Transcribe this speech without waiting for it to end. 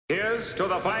Here's to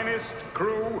the finest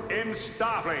crew in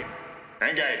Starfleet.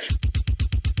 Engage.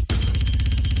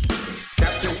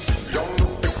 Captain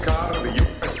Jean-Luc Picard of the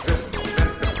USS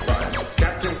Enterprise.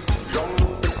 Captain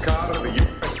Jean-Luc Picard of the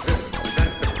USS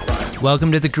Enterprise.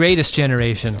 Welcome to The Greatest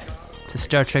Generation. It's a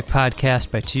Star Trek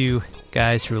podcast by two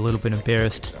guys who are a little bit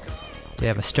embarrassed to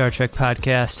have a Star Trek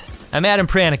podcast. I'm Adam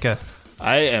Pranica.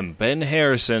 I am Ben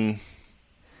Harrison.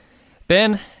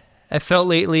 Ben, I felt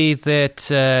lately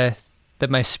that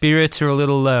my spirits are a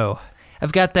little low.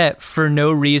 I've got that for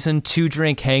no reason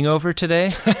 2-drink hangover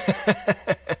today.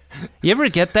 You ever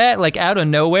get that, like, out of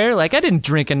nowhere? Like, I didn't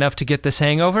drink enough to get this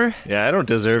hangover. Yeah, I don't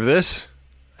deserve this.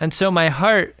 And so my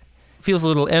heart feels a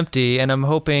little empty, and I'm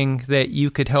hoping that you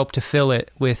could help to fill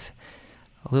it with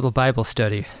a little Bible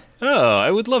study. Oh, I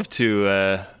would love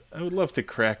to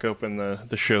crack open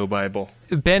the show Bible.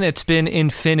 Ben, it's been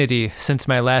infinity since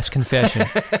my last confession.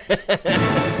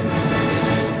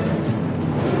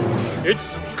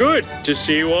 It's good to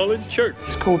see you all in church.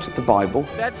 It's called the Bible.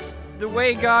 That's the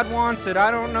way God wants it. I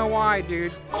don't know why,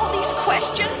 dude. All these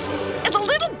questions? Is a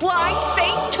little blind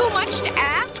faith too much to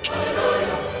ask?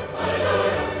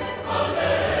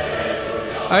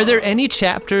 Are there any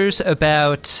chapters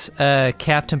about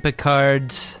Captain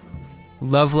Picard's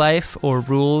love life or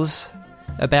rules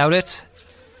about it?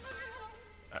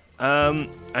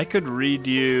 I could read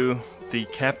you the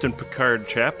Captain Picard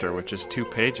chapter, which is 2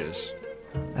 pages.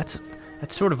 That's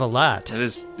sort of a lot. It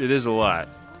is a lot.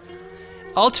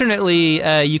 Alternately,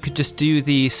 you could just do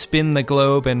the spin the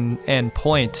globe and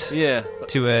point to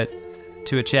a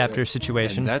chapter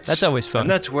situation. That's always fun. And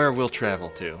that's where we'll travel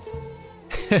to.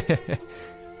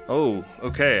 Oh,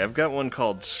 okay. I've got one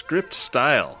called Script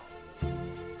Style.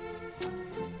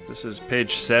 This is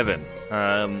page 7.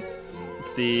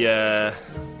 The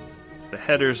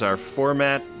headers are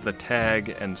format, the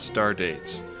tag, and star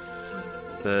dates.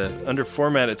 Under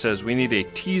format it says we need a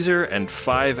teaser and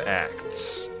 5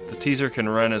 acts. The teaser can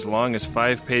run as long as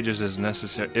 5 pages as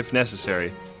if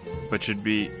necessary, but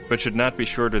should not be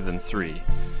shorter than 3.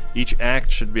 Each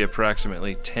act should be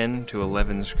approximately 10 to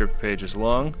 11 script pages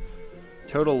long.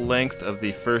 Total length of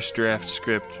the first draft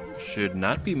script should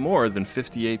not be more than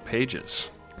 58 pages.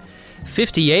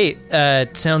 58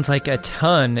 sounds like a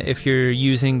ton if you're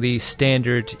using the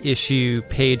standard issue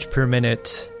page per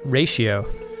minute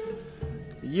ratio.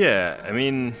 Yeah, I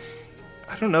mean,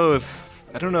 I don't know if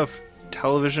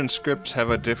television scripts have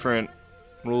a different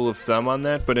rule of thumb on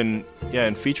that, but in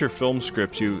feature film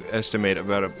scripts you estimate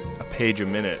about a page a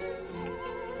minute.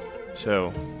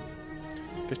 So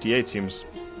 58 seems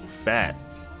fat.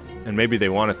 And maybe they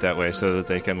want it that way so that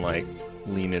they can, like,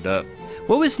 lean it up.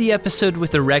 What was the episode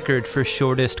with the record for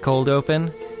shortest cold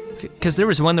open? Because there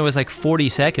was one that was like 40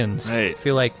 seconds. Right. I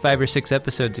feel like 5 or 6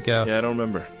 episodes ago. Yeah, I don't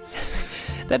remember.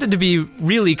 That had to be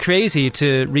really crazy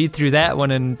to read through that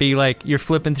one and be like, you're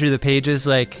flipping through the pages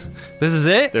like, this is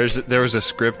it? There was a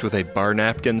script with a bar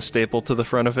napkin stapled to the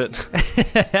front of it.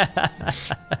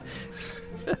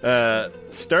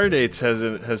 Stardates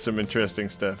has some interesting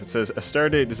stuff. It says, a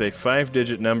stardate is a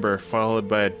 5-digit number followed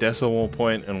by a decimal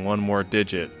point and 1 more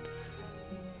digit.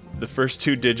 The first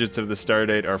 2 digits of the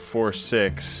stardate are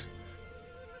 4-6.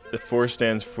 The 4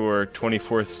 stands for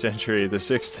 24th century. The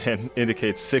 6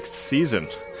 indicates 6th season.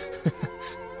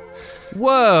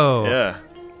 Whoa! Yeah.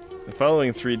 The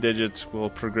following 3 digits will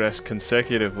progress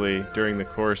consecutively during the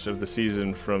course of the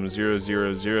season from 000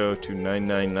 to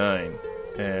 999.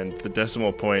 And the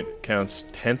decimal point counts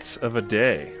tenths of a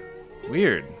day.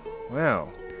 Weird.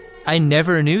 Wow. I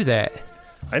never knew that.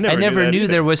 I never knew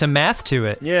there was a math to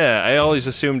it. Yeah, I always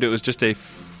assumed it was just a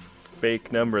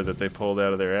fake number that they pulled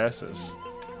out of their asses.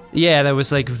 Yeah, that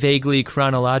was like vaguely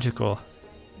chronological.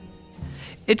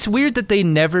 It's weird that they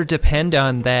never depend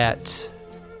on that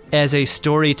as a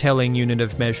storytelling unit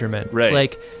of measurement. Right.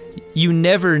 Like, you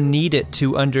never need it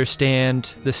to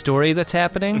understand the story that's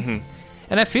happening. Mm-hmm.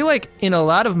 And I feel like in a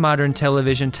lot of modern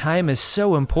television, time is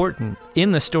so important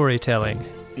in the storytelling.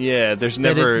 Yeah, there's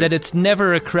never... That it's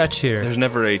never a crutch here. There's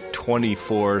never a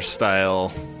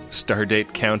 24-style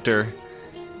stardate counter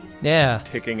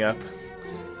ticking up.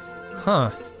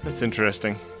 Huh. That's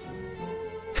interesting.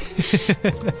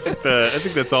 I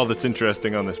think that's all that's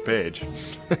interesting on this page.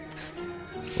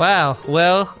 Wow.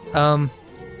 Well,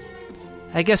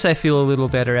 I guess I feel a little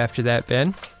better after that,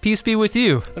 Ben. Peace be with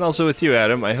you. And also with you,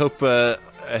 Adam. I hope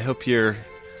your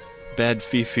bad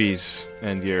fifis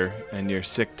and your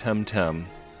sick tum-tum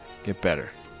get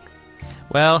better.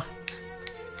 Well,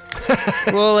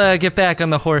 we'll get back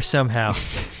on the horse somehow.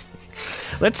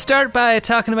 Let's start by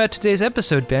talking about today's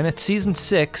episode, Ben. It's Season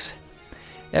 6,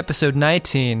 Episode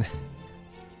 19,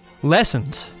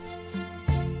 Lessons.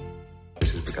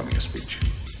 This is becoming a speech.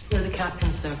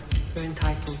 captain, sir. You're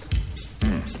entitled.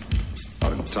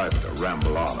 Not entitled to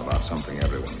ramble on about something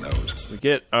everyone knows. We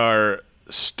get our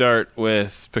start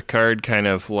with Picard kind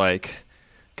of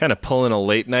pulling a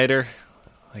late nighter.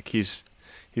 Like he's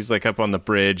like up on the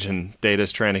bridge and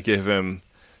Data's trying to give him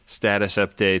status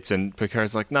updates and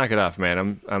Picard's like, knock it off,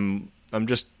 man. I'm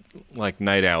just like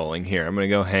night owling here. I'm gonna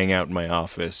go hang out in my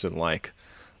office and like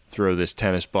throw this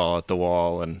tennis ball at the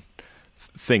wall and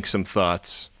think some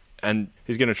thoughts. And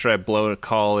he's gonna try to blow a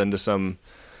call into some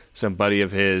buddy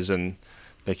of his, and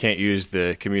they can't use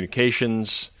the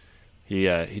communications. He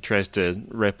tries to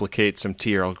replicate some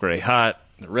tea Earl Grey hot.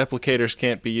 The replicators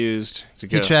can't be used.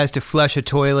 He tries to flush a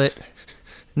toilet.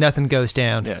 Nothing goes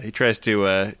down. Yeah, he tries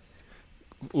to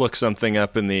look something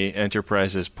up in the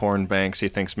Enterprise's porn banks. He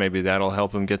thinks maybe that'll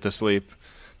help him get to sleep.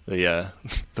 The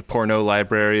porno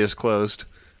library is closed.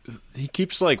 He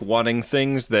keeps like wanting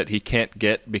things that he can't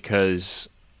get because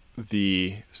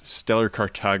the Stellar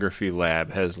Cartography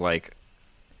Lab has like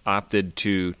opted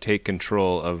to take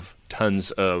control of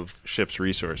tons of ship's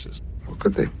resources. What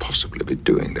could they possibly be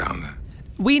doing down there?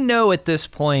 We know at this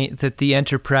point that the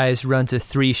Enterprise runs a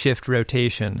 3-shift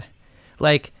rotation.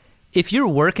 Like, if you're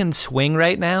working swing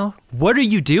right now, what are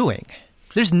you doing?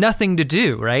 There's nothing to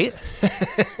do, right?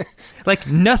 Like,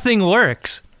 nothing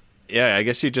works. Yeah, I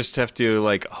guess you just have to,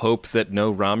 like, hope that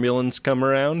no Romulans come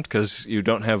around, because you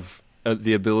don't have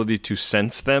the ability to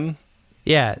sense them.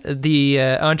 Yeah, the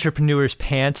entrepreneur's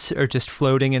pants are just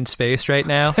floating in space right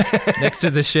now, next to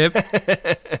the ship.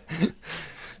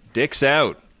 Dicks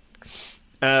out.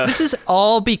 This is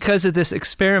all because of this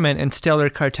experiment in stellar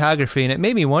cartography, and it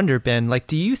made me wonder, Ben, like,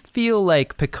 do you feel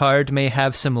like Picard may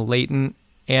have some latent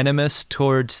animus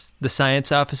towards the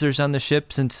science officers on the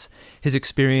ship since his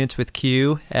experience with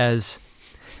Q as,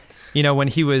 you know, when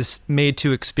he was made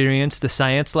to experience the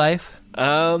science life?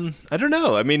 I don't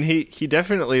know. I mean, he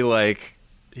definitely, like,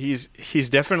 he's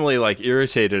definitely, like,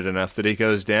 irritated enough that he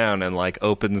goes down and, like,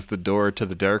 opens the door to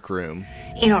the dark room.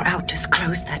 In or out, just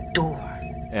close that door.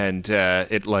 And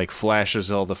it, like,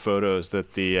 flashes all the photos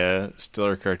that the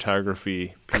stellar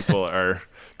cartography people are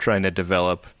trying to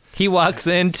develop. He walks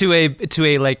into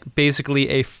a like basically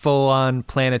a full-on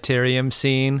planetarium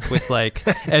scene with like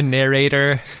a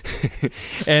narrator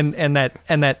and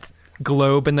that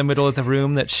globe in the middle of the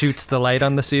room that shoots the light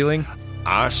on the ceiling.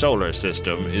 Our solar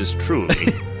system is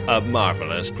truly a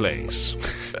marvelous place.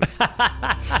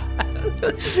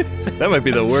 That might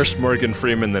be the worst Morgan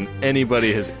Freeman than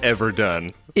anybody has ever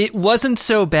done. It wasn't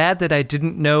so bad that I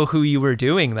didn't know who you were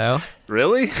doing, though.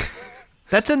 Really?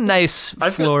 That's a nice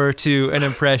floor to an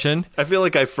impression. I feel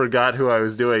like I forgot who I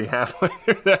was doing halfway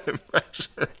through that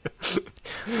impression.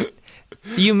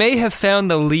 You may have found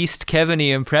the least Kevin-y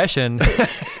impression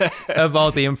of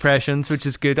all the impressions, which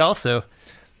is good also.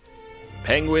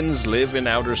 Penguins live in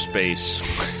outer space.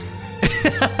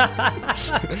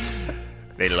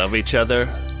 They love each other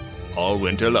all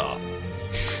winter long.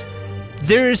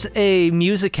 There's a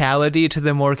musicality to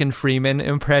the Morgan Freeman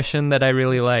impression that I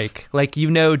really like. Like,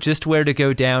 you know just where to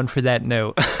go down for that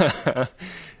note.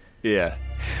 Yeah.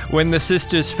 When the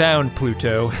sisters found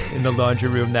Pluto in the laundry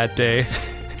room that day.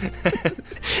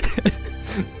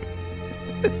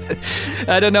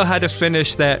 I don't know how to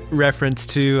finish that reference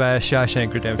to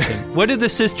Shawshank Redemption. What did the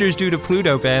sisters do to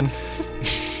Pluto, Ben?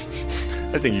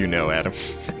 I think you know, Adam.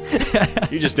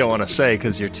 You just don't want to say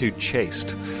because you're too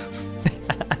chaste.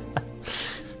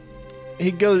 He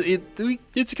goes.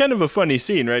 It's kind of a funny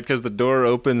scene, right? Because the door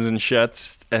opens and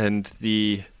shuts, and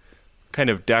the kind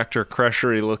of Dr.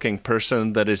 Crushery looking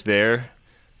person that is there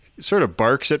sort of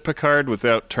barks at Picard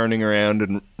without turning around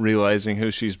and realizing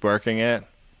who she's barking at.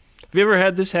 Have you ever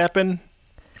had this happen,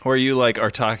 where you like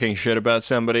are talking shit about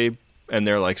somebody and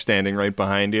they're like standing right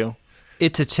behind you?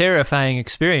 It's a terrifying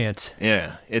experience.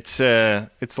 Yeah, it's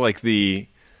like the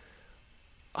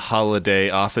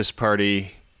holiday office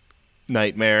party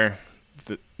nightmare.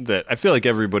 That I feel like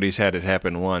everybody's had it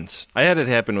happen once. I had it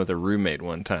happen with a roommate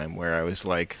one time where I was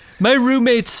like, my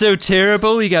roommate's so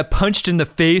terrible, he got punched in the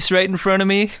face right in front of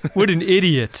me. What an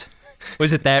idiot.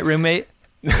 Was it that roommate?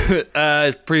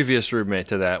 Previous roommate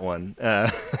to that one.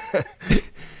 Yeah,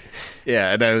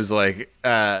 and I was like,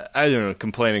 I don't know,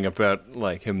 complaining about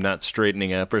like him not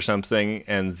straightening up or something,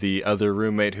 and the other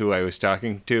roommate who I was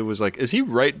talking to was like, is he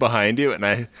right behind you? And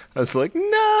I was like,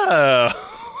 no.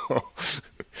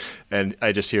 And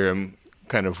I just hear him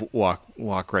kind of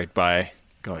walk right by,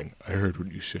 going, I heard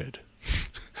what you said.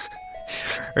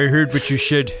 I heard what you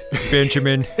said,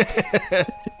 Benjamin.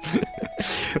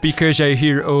 Because I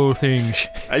hear all things.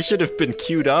 I should have been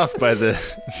cued off by the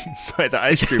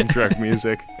ice cream truck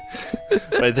music,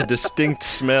 by the distinct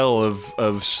smell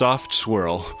of soft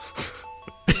swirl.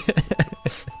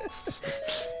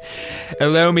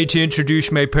 Allow me to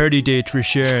introduce my party date,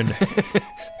 Rashawn.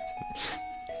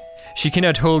 She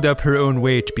cannot hold up her own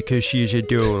weight because she is a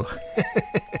doll.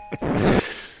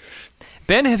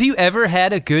 Ben, have you ever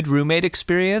had a good roommate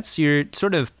experience? You're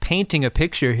sort of painting a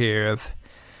picture here of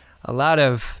a lot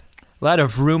of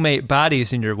roommate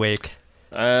bodies in your wake.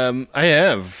 I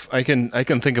have. I can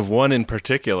think of one in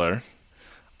particular.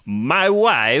 My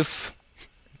wife.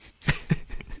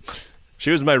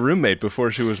 She was my roommate before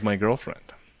she was my girlfriend.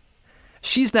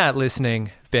 She's not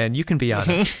listening, Ben. You can be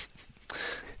honest.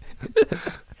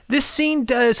 This scene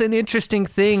does an interesting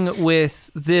thing with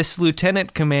this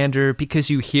lieutenant commander because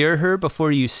you hear her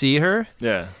before you see her.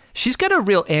 Yeah. She's got a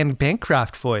real Anne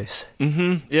Bancroft voice.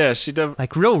 Mm-hmm. Yeah, she does.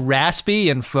 Like real raspy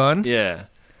and fun. Yeah.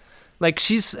 Like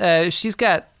she's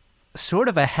got sort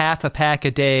of a half a pack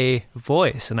a day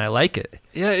voice, and I like it.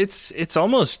 Yeah, it's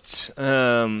almost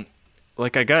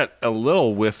like I got a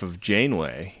little whiff of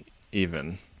Janeway,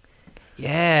 even.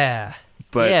 Yeah.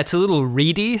 But yeah, it's a little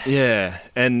reedy. Yeah,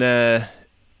 and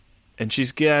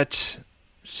she's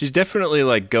definitely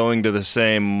like going to the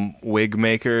same wig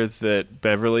maker that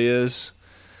Beverly is,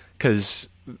 because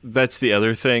that's the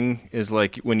other thing is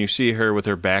like when you see her with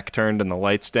her back turned and the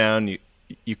lights down,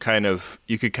 you could kind of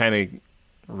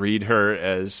read her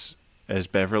as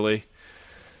Beverly.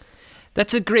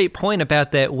 That's a great point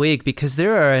about that wig because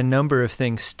there are a number of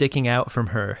things sticking out from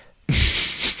her.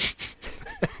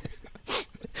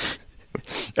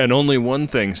 And only one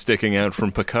thing sticking out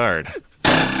from Picard.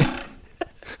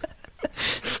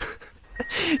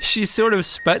 She's sort of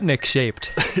Sputnik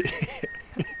shaped.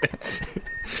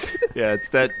 Yeah, it's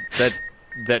that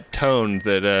tone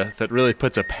that really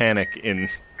puts a panic in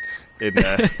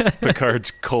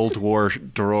Picard's Cold War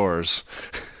drawers.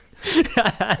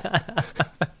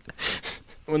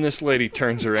 When this lady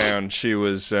turns around,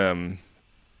 she's a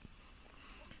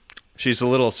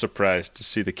little surprised to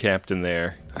see the captain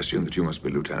there. I assume that you must be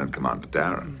Lieutenant Commander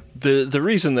Darren. The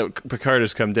reason that Picard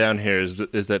has come down here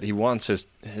is that he wants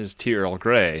his tea Earl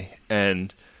Grey,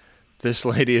 and this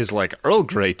lady is like, Earl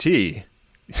Grey tea?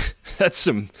 That's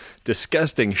some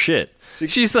disgusting shit.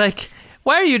 She's like,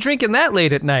 why are you drinking that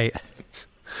late at night?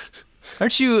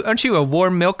 Aren't you a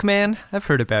warm milkman? I've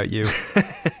heard about you.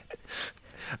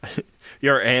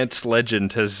 Your aunt's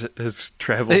legend has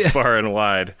traveled far and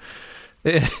wide.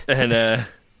 And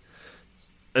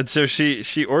so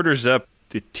she orders up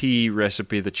the tea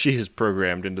recipe that she has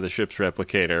programmed into the ship's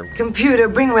replicator. Computer,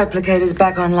 bring replicators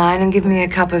back online and give me a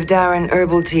cup of Darren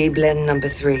herbal tea blend number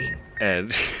 3.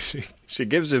 And she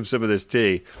gives him some of this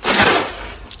tea.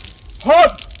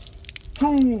 Hot!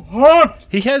 Too hot!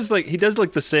 He does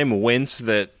the same wince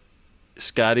that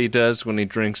Scotty does when he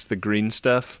drinks the green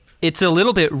stuff. It's a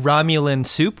little bit Romulan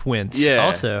soup wince. Yeah,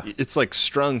 also. It's like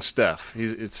strung stuff. He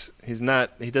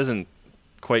doesn't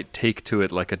quite take to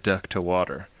it like a duck to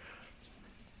water.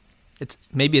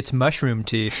 Maybe it's mushroom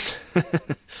tea.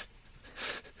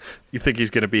 You think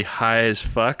he's going to be high as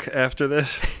fuck after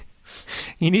this?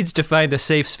 He needs to find a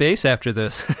safe space after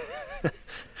this.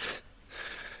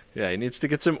 Yeah, he needs to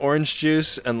get some orange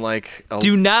juice and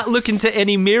Do not look into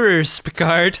any mirrors,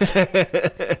 Picard.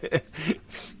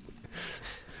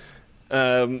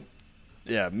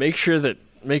 Yeah, make sure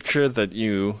that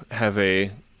you have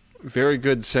a very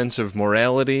good sense of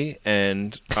morality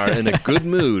and are in a good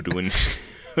mood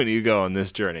when you go on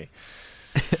this journey.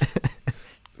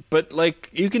 But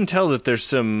you can tell that there's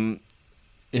some,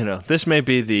 this may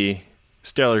be the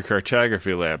stellar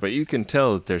cartography lab, but you can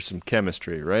tell that there's some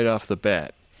chemistry right off the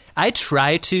bat. I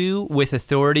try to, with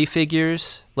authority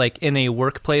figures, like in a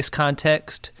workplace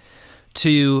context,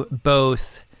 to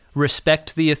both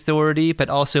respect the authority, but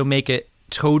also make it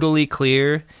totally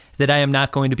clear that I am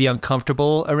not going to be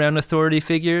uncomfortable around authority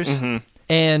figures. Mm-hmm.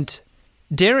 And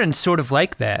Darren's sort of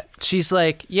like that. She's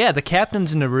like, yeah, the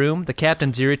captain's in a room. The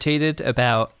captain's irritated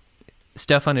about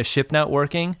stuff on his ship not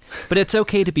working, but it's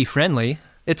okay to be friendly.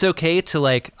 It's okay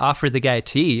to, offer the guy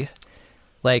tea.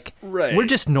 Right. We're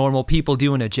just normal people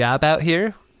doing a job out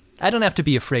here. I don't have to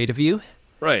be afraid of you.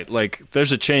 Right.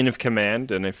 There's a chain of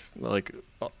command, and if,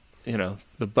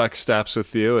 the buck stops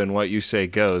with you and what you say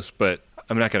goes, but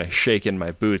I'm not going to shake in my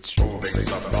boots.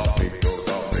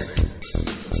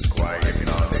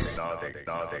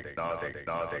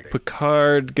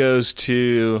 Picard goes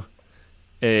to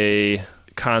a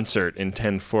concert in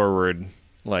 10 Forward,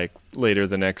 later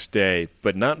the next day,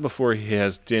 but not before he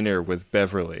has dinner with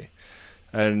Beverly.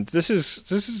 And this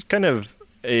is kind of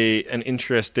an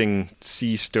interesting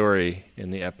C story in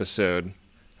the episode.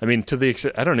 I mean, to the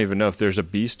extent, I don't even know if there's a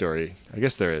B story. I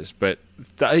guess there is. But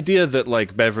the idea that,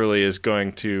 like, Beverly is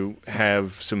going to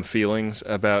have some feelings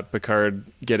about Picard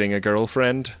getting a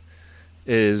girlfriend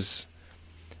is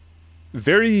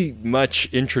very much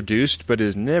introduced, but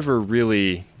is never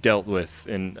really dealt with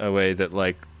in a way that,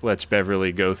 like, lets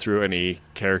Beverly go through any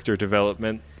character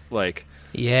development. Like,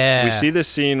 Yeah. we see this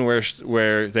scene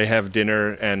where they have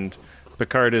dinner and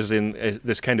Picard is in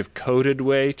this kind of coded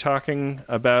way talking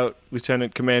about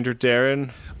Lieutenant Commander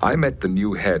Darren. I met the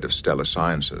new head of Stellar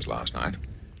Sciences last night.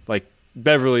 Like,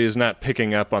 Beverly is not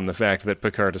picking up on the fact that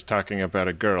Picard is talking about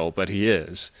a girl, but he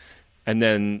is. And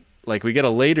then, like, we get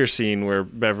a later scene where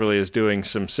Beverly is doing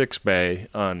some sickbay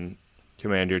on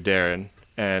Commander Darren,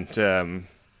 and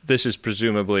this is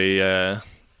presumably a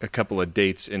couple of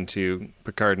dates into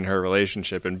Picard and her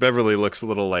relationship, and Beverly looks a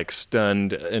little, like,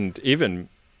 stunned and even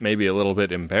maybe a little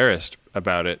bit embarrassed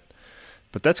about it.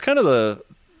 But that's kind of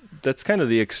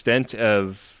the extent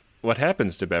of what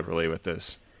happens to Beverly with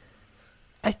this.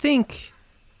 I think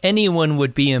anyone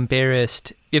would be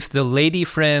embarrassed if the lady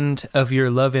friend of your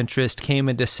love interest came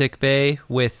into sickbay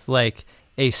with, like,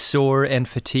 a sore and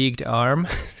fatigued arm.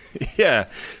 Yeah.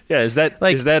 Is that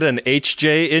an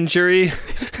HJ injury?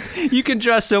 You can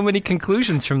draw so many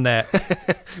conclusions from that.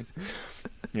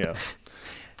 Yeah.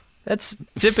 That's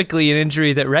typically an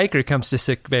injury that Riker comes to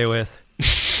sickbay with.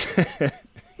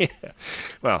 Yeah.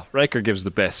 Well, Riker gives the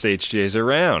best HJs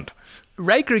around.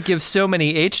 Riker gives so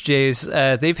many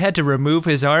HJs, they've had to remove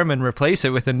his arm and replace it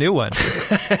with a new one.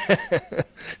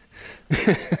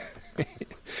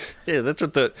 Yeah, that's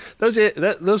what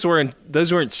those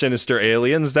weren't sinister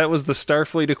aliens. That was the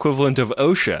Starfleet equivalent of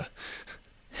OSHA.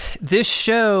 This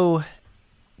show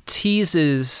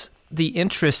teases the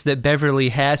interest that Beverly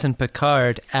has in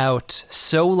Picard out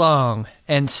so long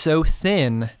and so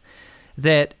thin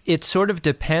that it sort of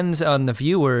depends on the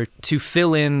viewer to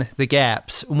fill in the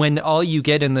gaps when all you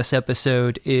get in this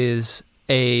episode is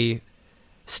a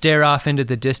stare off into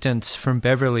the distance from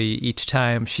Beverly each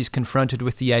time she's confronted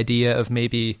with the idea of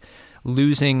maybe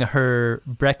losing her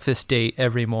breakfast date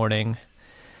every morning.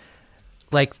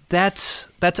 Like, that's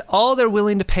all they're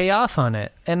willing to pay off on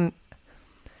it. And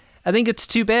I think it's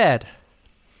too bad.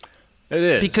 It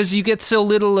is. Because you get so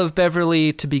little of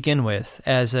Beverly to begin with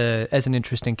as an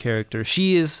interesting character.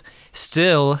 She is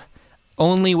still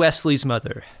only Wesley's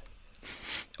mother.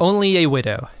 Only a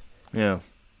widow. Yeah.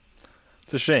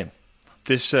 It's a shame.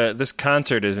 This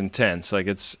concert is intense. Like,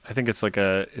 I think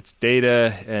it's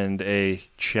Data and a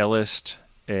cellist,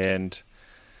 and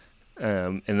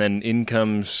then in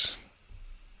comes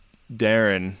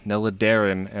Nella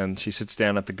Darren, and she sits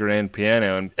down at the grand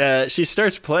piano, and she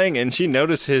starts playing, and she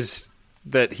notices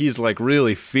that he's, like,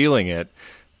 really feeling it,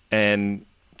 and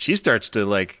she starts to,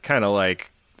 like, kind of,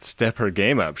 like, step her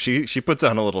game up. She puts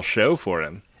on a little show for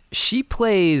him. She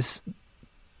plays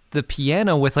the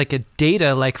piano with, like, a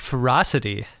Data-like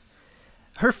ferocity.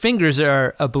 Her fingers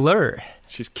are a blur.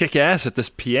 She's kick-ass at this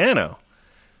piano.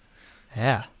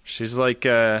 Yeah. She's like,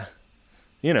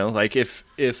 like,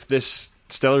 if this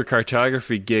stellar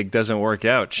cartography gig doesn't work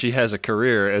out, she has a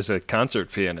career as a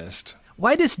concert pianist.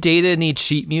 Why does Data need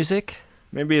sheet music?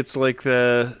 Maybe it's like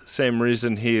the same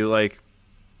reason he, like,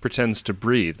 pretends to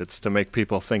breathe. It's to make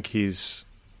people think he's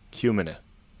human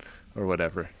or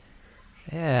whatever.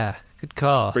 Yeah, good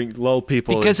call. Lull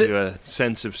people into a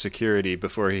sense of security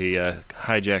before he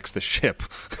hijacks the ship.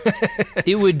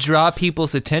 It would draw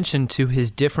people's attention to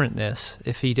his differentness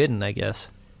if he didn't, I guess.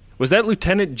 Was that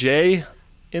Lieutenant J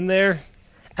in there?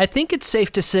 I think it's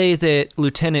safe to say that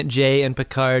Lieutenant J and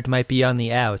Picard might be on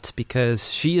the out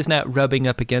because she is not rubbing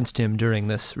up against him during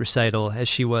this recital as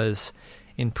she was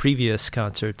in previous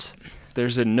concerts.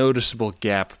 There's a noticeable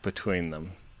gap between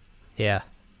them. Yeah.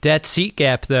 That seat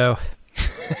gap, though.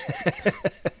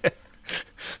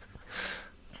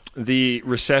 The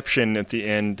reception at the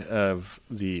end of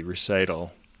the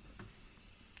recital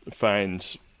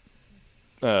finds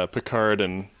Picard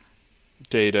and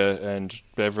Data and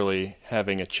Beverly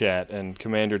having a chat, and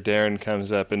Commander Darren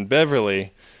comes up, and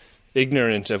Beverly,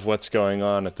 ignorant of what's going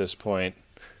on at this point,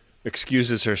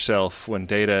 excuses herself when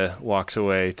Data walks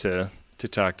away to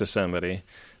talk to somebody,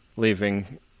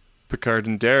 leaving Picard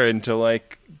and Darren to,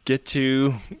 like, get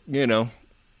to,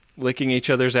 licking each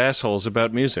other's assholes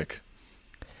about music.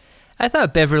 I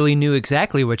thought Beverly knew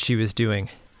exactly what she was doing.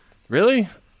 Really?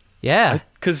 Yeah.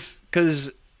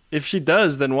 Because if she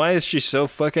does, then why is she so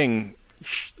fucking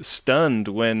stunned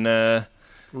when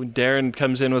Darren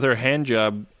comes in with her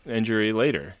handjob injury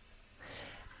later?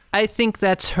 I think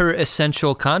that's her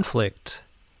essential conflict,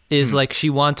 is like she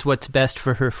wants what's best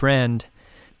for her friend,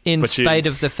 in spite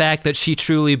of the fact that she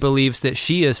truly believes that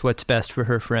she is what's best for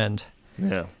her friend.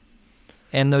 Yeah.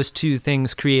 And those two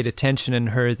things create a tension in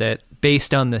her that,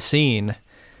 based on the scene,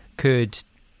 could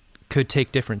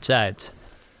take different sides.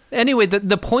 Anyway,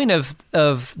 the point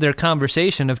of their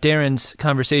conversation, of Darren's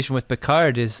conversation with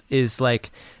Picard, is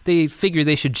like they figure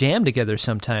they should jam together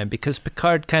sometime, because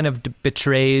Picard kind of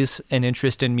betrays an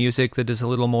interest in music that is a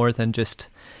little more than just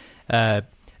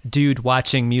dude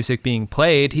watching music being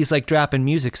played. He's like dropping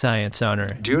music science on her.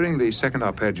 During the second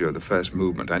arpeggio of the first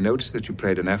movement, I noticed that you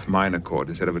played an F minor chord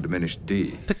instead of a diminished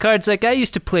D. Picard's like, I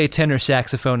used to play tenor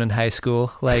saxophone in high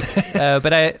school, like,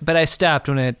 but I stopped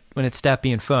when it stopped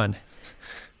being fun.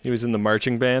 He was in the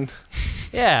marching band?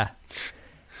 Yeah.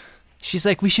 She's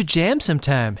like, we should jam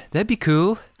sometime. That'd be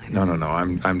cool. No.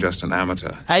 I'm just an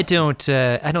amateur. I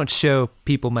don't show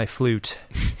people my flute.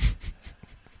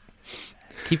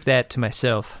 Keep that to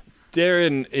myself.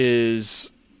 Darren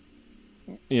is,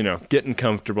 getting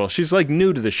comfortable. She's like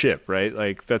new to the ship, right?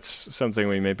 Like that's something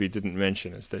we maybe didn't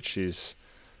mention, is that she's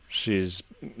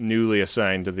newly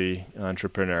assigned to the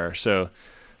entrepreneur. So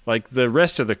like the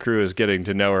rest of the crew is getting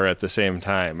to know her at the same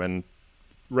time, and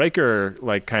Riker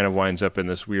like kind of winds up in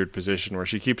this weird position where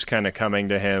she keeps kind of coming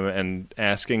to him and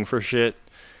asking for shit,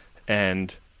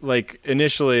 and like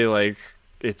initially like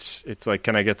it's like,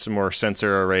 can I get some more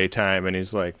sensor array time? And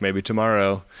he's like, maybe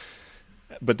tomorrow.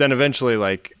 But then eventually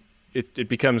like it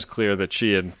becomes clear that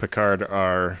she and Picard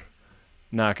are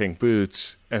knocking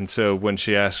boots, and so when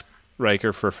she asks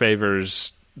Riker for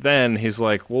favors, then he's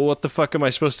like, well, what the fuck am I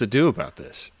supposed to do about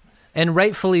this? And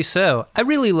rightfully so. I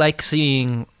really like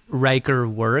seeing Riker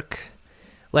work.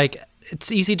 Like,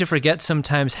 it's easy to forget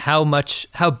sometimes how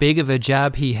big of a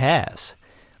job he has.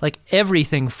 Like,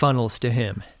 everything funnels to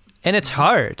him. And it's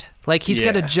hard. Like, he's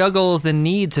got to juggle the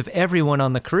needs of everyone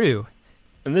on the crew.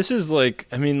 And this is like,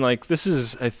 this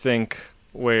is, I think,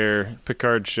 where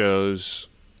Picard shows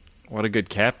what a good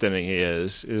captain he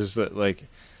is that like,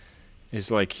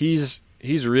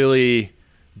 he's really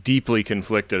deeply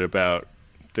conflicted about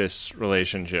this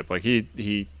relationship. Like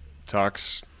he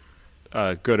talks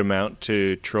a good amount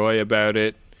to Troy about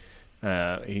it.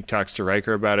 He talks to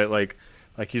Riker about it. Like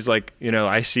he's like,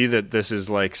 I see that this is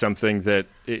like something that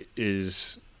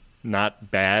is not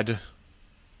bad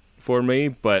for me,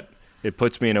 but it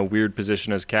puts me in a weird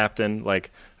position as captain.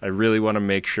 Like I really want to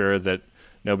make sure that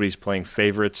nobody's playing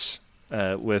favorites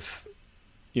with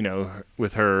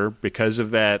her. Because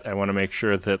of that, I want to make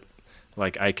sure that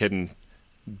like I can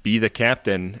be the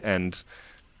captain and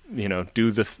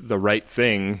do the right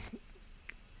thing,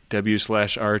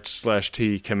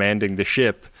 W/R/T, commanding the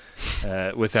ship,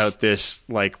 without this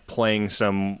like playing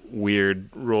some weird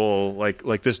role.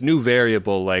 Like this new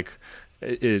variable, like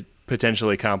it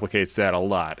potentially complicates that a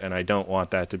lot, and I don't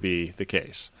want that to be the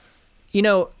case.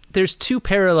 There's two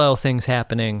parallel things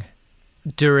happening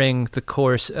during the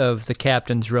course of the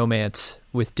captain's romance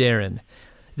with Darren.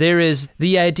 There is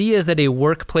the idea that a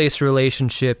workplace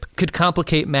relationship could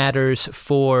complicate matters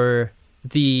for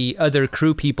the other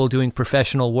crew people doing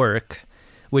professional work,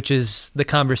 which is the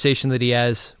conversation that he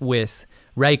has with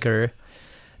Riker.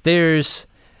 There's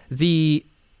the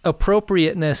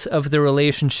appropriateness of the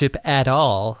relationship at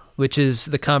all, which is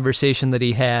the conversation that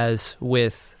he has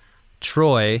with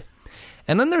Troy.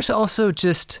 And then there's also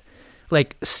just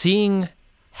like seeing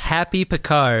happy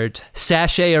Picard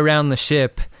sashay around the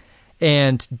ship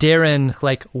and Darren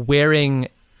like wearing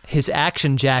his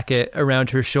action jacket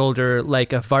around her shoulder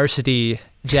like a varsity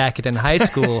jacket in high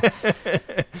school.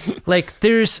 Like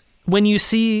when you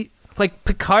see like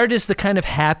Picard is the kind of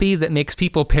happy that makes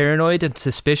people paranoid and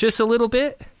suspicious a little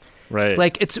bit. Right.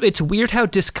 Like it's weird how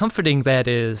discomforting that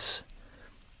is.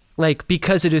 Like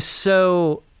because it is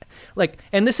so like,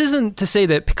 and this isn't to say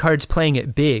that Picard's playing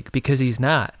it big, because he's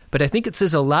not. But I think it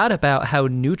says a lot about how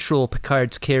neutral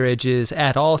Picard's carriage is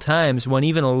at all times, when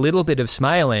even a little bit of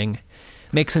smiling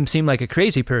makes him seem like a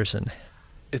crazy person.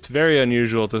 It's very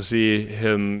unusual to see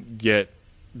him get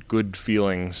good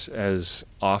feelings as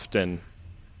often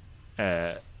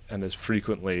and as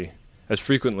frequently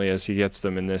as he gets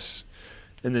them in this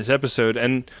episode.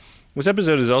 And this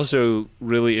episode is also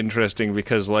really interesting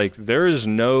because like there is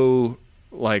no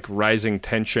like rising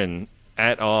tension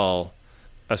at all,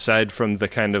 aside from the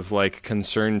kind of like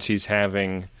concerns he's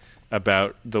having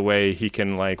about the way he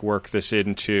can like work this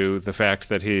into the fact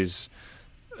that he's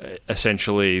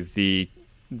essentially the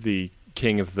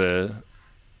king of the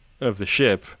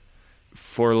ship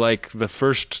for like the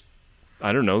first,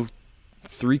 I don't know,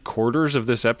 3/4 of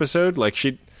this episode. Like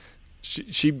she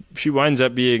winds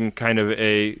up being kind of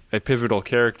a pivotal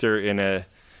character in a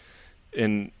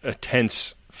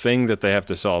tense thing that they have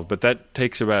to solve, but that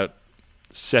takes about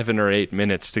 7 or 8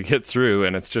 minutes to get through,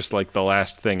 and it's just like the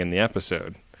last thing in the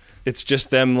episode. it's just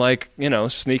them, like, you know,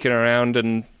 sneaking around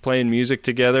and playing music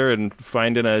together and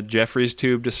finding a Jeffries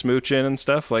tube to smooch in and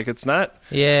stuff. Like, it's not...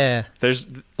 Yeah. There's,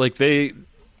 like,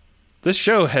 this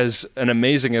show has an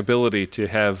amazing ability to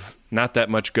have not that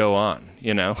much go on,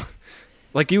 you know?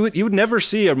 Like, you would never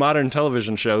see a modern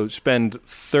television show spend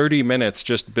 30 minutes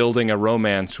just building a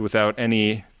romance without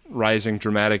any rising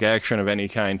dramatic action of any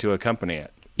kind to accompany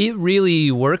it. It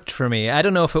really worked for me. I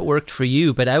don't know if it worked for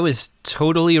you, but I was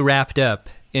totally wrapped up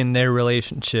in their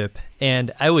relationship,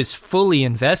 and I was fully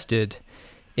invested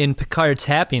in Picard's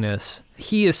happiness.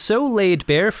 He is so laid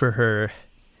bare for her.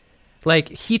 Like,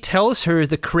 he tells her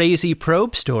the crazy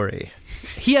probe story.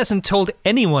 He hasn't told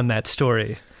anyone that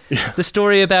story. Yeah. The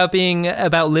story about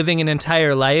living an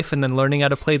entire life and then learning how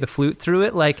to play the flute through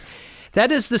it. Like,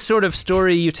 that is the sort of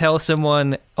story you tell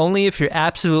someone only if you're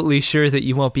absolutely sure that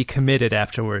you won't be committed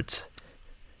afterwards.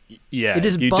 Yeah, it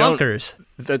is bonkers.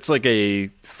 That's like a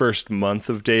first month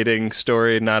of dating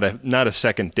story, not a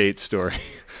second date story.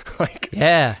 Like,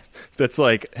 yeah, that's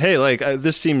like, hey, like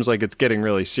this seems like it's getting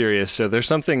really serious. So there's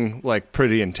something like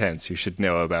pretty intense you should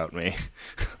know about me.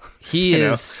 He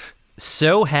is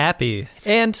so happy,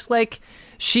 and like,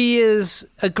 she is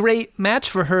a great match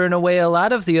for her in a way a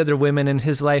lot of the other women in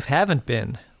his life haven't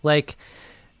been. Like,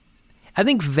 I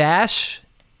think Vash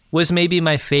was maybe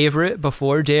my favorite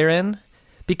before Darren,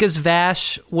 because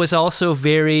Vash was also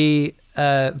very,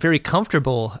 very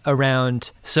comfortable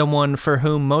around someone for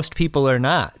whom most people are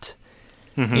not.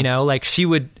 Mm-hmm. You know, like she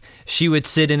would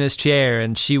sit in his chair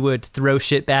and she would throw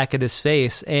shit back at his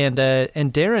face. And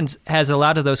Darren has a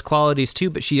lot of those qualities too,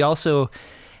 but she also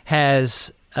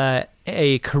has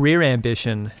a career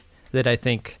ambition that I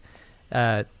think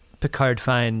Picard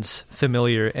finds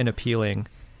familiar and appealing.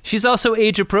 She's also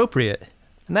age appropriate,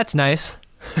 and that's nice.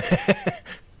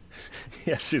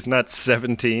 Yeah, she's not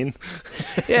 17.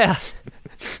 Yeah.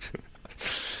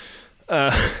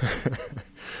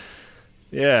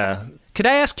 Yeah. Could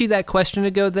I ask you that question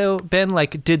ago, though, Ben?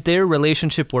 Like, did their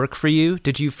relationship work for you?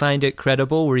 Did you find it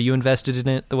credible? Were you invested in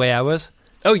it the way I was?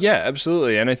 Oh, yeah,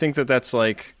 absolutely. And I think that that's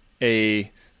like a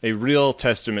real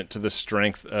testament to the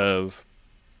strength of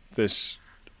this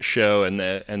show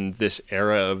and this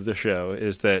era of the show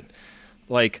is that,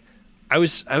 like, I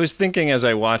was thinking as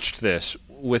I watched this,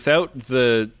 without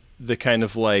the kind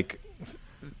of like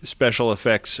special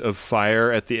effects of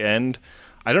fire at the end,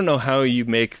 I don't know how you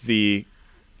make the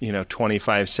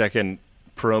 25-second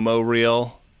promo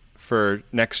reel for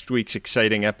next week's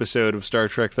exciting episode of Star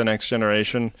Trek: The Next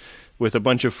Generation with a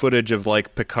bunch of footage of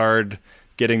like Picard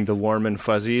getting the warm and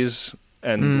fuzzies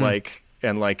and like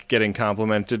getting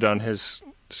complimented on his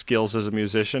skills as a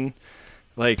musician.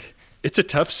 Like, it's a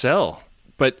tough sell,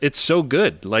 but it's so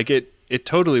good. Like, it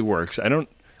totally works.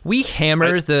 We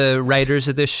hammer the writers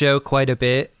of this show quite a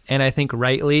bit, and I think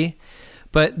rightly,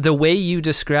 but the way you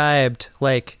described,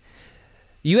 like,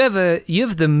 you have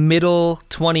the middle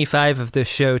 25 of this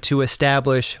show to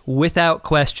establish without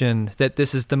question that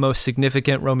this is the most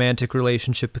significant romantic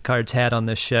relationship Picard's had on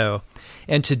this show.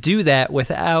 And to do that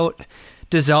without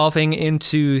dissolving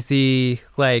into the,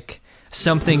 like,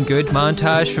 something good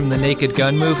montage from the Naked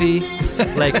Gun movie,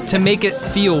 like, to make it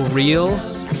feel real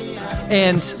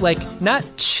and, like, not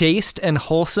chaste and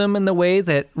wholesome in the way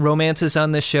that romances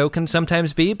on this show can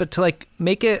sometimes be, but to, like,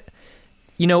 make it,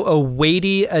 a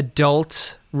weighty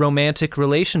adult romantic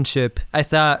relationship, I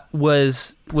thought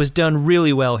was done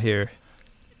really well here.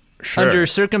 Sure. Under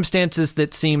circumstances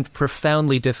that seemed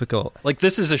profoundly difficult. Like,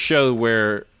 this is a show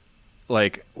where,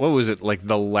 like, what was it, like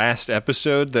the last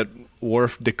episode that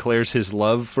Worf declares his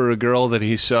love for a girl that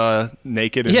he saw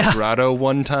naked in a grotto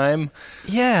one time?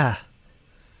 Yeah.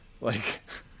 Like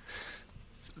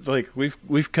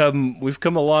we've come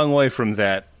a long way from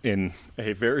that in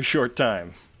a very short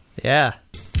time. Yeah.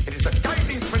 It is a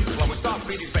guiding principle of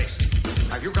Starfleet base.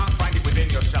 Have you not find it within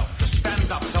yourself to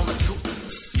stand up, tell the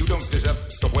truth? You don't deserve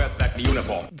to wear that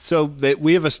uniform. So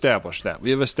we have established that.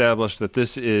 We have established that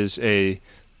this is a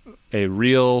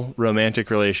real romantic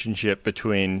relationship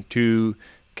between two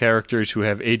characters who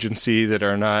have agency that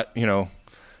are not,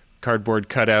 cardboard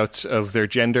cutouts of their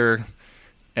gender,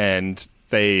 and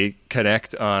they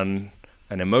connect on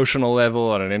an emotional level,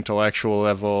 on an intellectual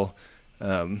level.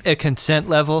 A consent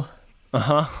level.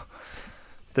 Uh-huh.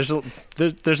 There's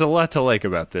a lot to like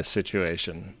about this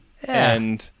situation. Yeah.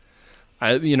 And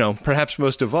perhaps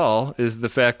most of all is the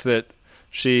fact that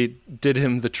she did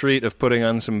him the treat of putting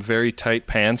on some very tight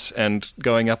pants and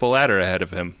going up a ladder ahead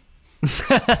of him.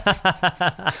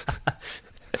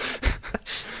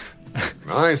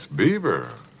 Nice beaver.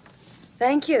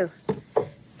 Thank you.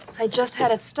 I just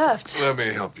had it stuffed. Let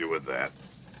me help you with that.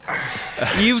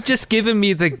 You've just given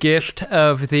me the gift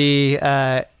of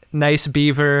the nice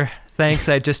beaver, thanks,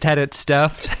 I just had it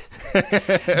stuffed,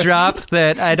 drop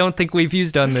that I don't think we've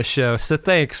used on this show, so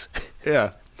thanks.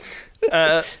 Yeah.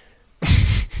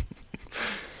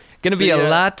 Gonna be a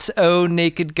lot o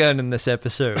Naked Gun in this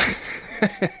episode.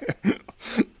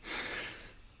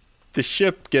 The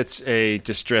ship gets a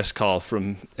distress call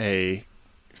from a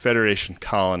Federation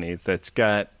colony that's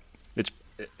got...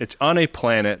 It's on a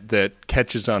planet that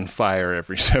catches on fire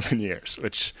every 7 years,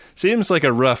 which seems like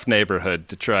a rough neighborhood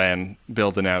to try and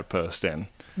build an outpost in.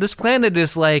 This planet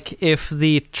is like if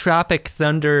the Tropic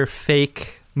Thunder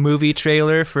fake movie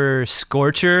trailer for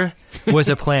Scorcher was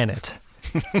a planet.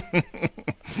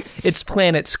 It's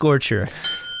Planet Scorcher.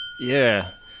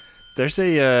 Yeah. There's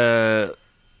an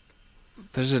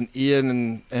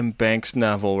Ian M. Banks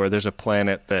novel where there's a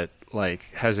planet that like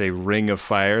has a ring of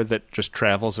fire that just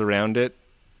travels around it.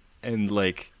 And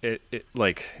like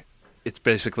it's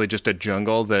basically just a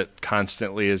jungle that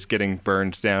constantly is getting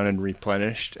burned down and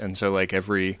replenished, and so like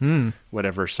every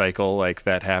whatever cycle like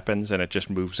that happens, and it just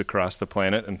moves across the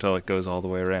planet until it goes all the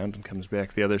way around and comes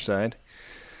back the other side.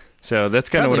 So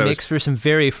that's kind of what I was... makes for some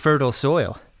very fertile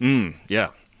soil. Yeah,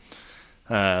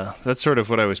 that's sort of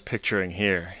what I was picturing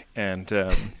here, and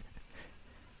they're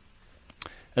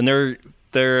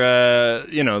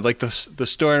like the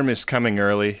storm is coming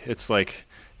early. It's like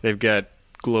they've got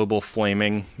global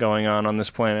flaming going on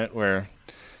this planet where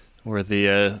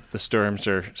the storms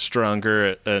are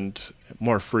stronger and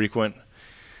more frequent.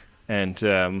 And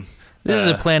this is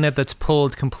a planet that's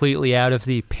pulled completely out of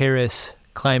the Paris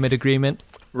Climate Agreement.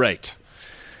 Right.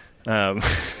 And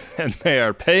they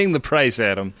are paying the price,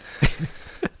 Adam.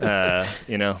 But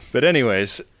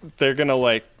anyways, they're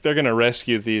gonna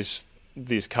rescue these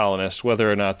colonists,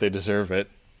 whether or not they deserve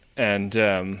it. And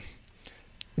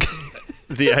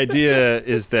the idea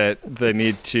is that they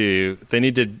need to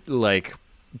like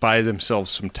buy themselves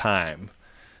some time,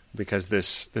 because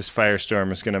this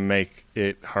firestorm is going to make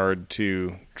it hard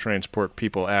to transport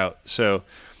people out. So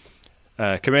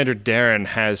Commander Darren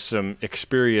has some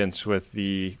experience with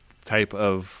the type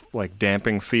of like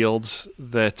damping fields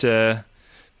that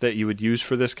you would use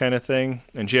for this kind of thing,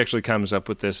 and she actually comes up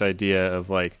with this idea of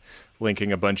like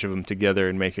linking a bunch of them together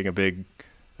and making a big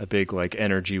like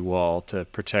energy wall to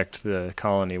protect the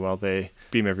colony while they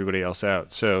beam everybody else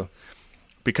out. So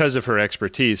because of her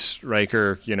expertise,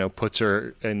 Riker, puts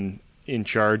her in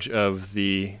charge of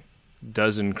the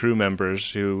dozen crew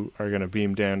members who are going to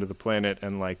beam down to the planet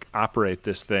and like operate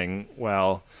this thing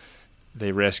while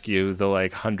they rescue the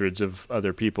like hundreds of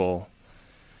other people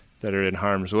that are in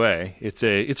harm's way. It's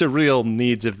a real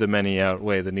needs of the many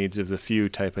outweigh the needs of the few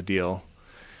type of deal.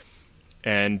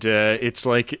 And it's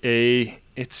like he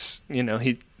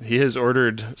has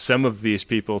ordered some of these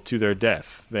people to their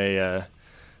death. They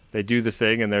do the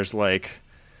thing, and there's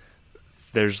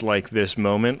this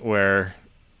moment where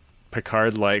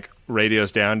Picard like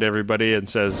radios down to everybody and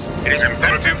says, It is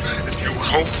imperative that you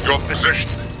hold your position.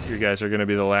 You guys are going to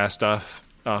be the last off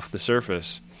the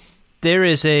surface. There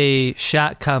is a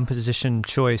shot composition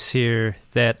choice here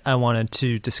that I wanted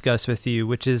to discuss with you,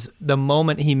 which is the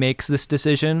moment he makes this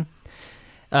decision.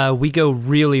 We go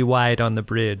really wide on the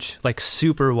bridge, like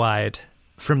super wide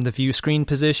from the view screen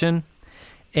position,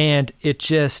 and it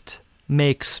just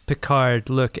makes Picard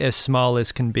look as small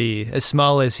as can be, as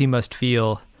small as he must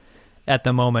feel at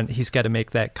the moment he's got to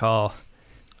make that call.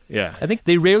 Yeah. I think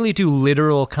they rarely do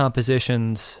literal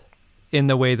compositions in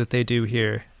the way that they do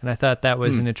here, and I thought that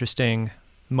was an interesting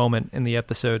moment in the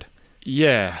episode.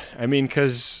 Yeah, I mean,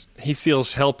 because he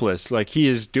feels helpless. Like, he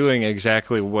is doing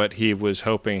exactly what he was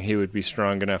hoping he would be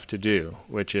strong enough to do,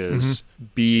 which is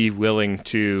be willing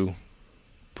to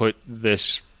put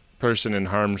this person in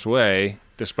harm's way,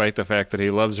 despite the fact that he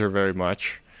loves her very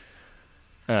much,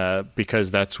 because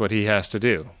that's what he has to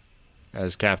do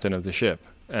as captain of the ship.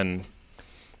 And,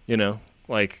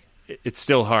 it's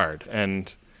still hard.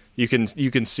 And you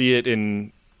can see it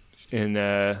in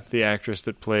the actress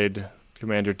that played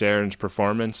Commander Darren's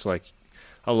performance. Like,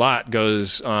 a lot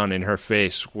goes on in her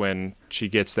face when she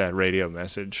gets that radio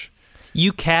message.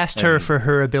 You cast her for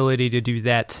her ability to do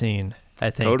that scene, I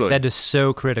think. Totally. That is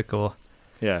so critical.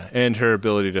 Yeah, and her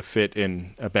ability to fit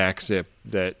in a back zip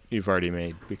that you've already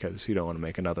made because you don't want to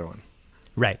make another one.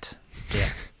 Right. Yeah.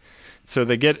 So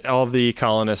they get all the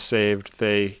colonists saved.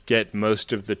 They get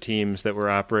most of the teams that were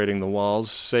operating the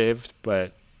walls saved,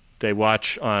 but they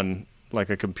watch on like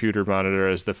a computer monitor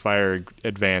as the fire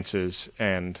advances,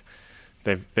 and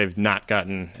they've not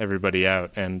gotten everybody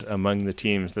out. And among the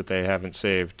teams that they haven't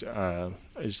saved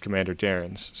is Commander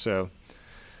Darren's. So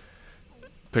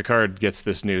Picard gets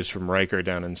this news from Riker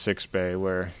down in Six Bay,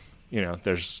 where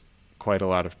there's quite a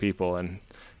lot of people, and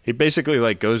he basically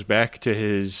like goes back to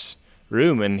his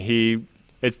room, and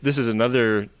this is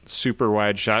another super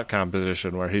wide shot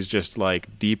composition where he's just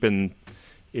like deep in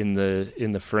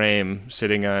the frame,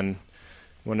 sitting on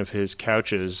one of his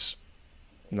couches,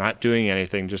 not doing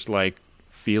anything, just like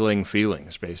feeling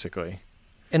feelings, basically.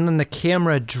 And then the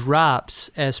camera drops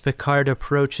as Picard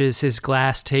approaches his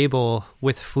glass table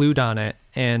with flute on it.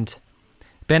 And,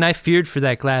 Ben, I feared for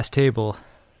that glass table.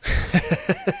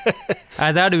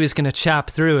 I thought he was going to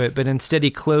chop through it, but instead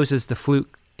he closes the flute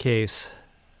case.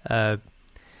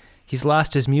 He's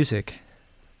lost his music.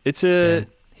 He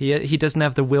doesn't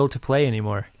have the will to play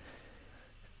anymore.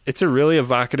 It's a really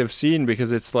evocative scene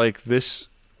because it's like this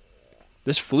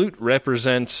flute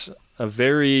represents a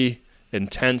very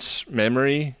intense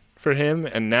memory for him,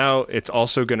 and now it's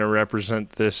also going to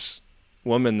represent this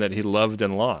woman that he loved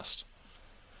and lost.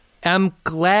 I'm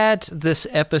glad this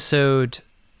episode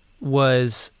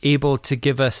was able to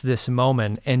give us this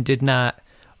moment and did not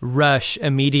rush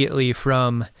immediately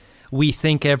from we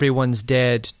think everyone's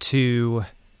dead to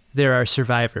there are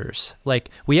survivors. Like,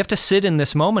 we have to sit in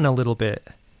this moment a little bit.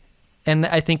 And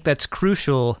I think that's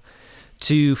crucial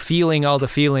to feeling all the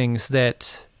feelings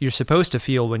that you're supposed to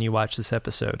feel when you watch this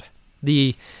episode.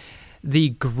 The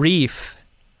grief,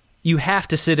 you have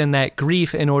to sit in that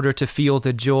grief in order to feel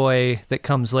the joy that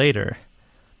comes later.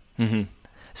 Mm-hmm.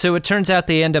 So it turns out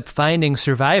they end up finding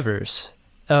survivors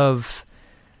of,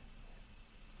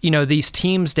 these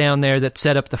teams down there that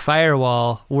set up the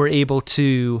firewall were able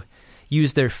to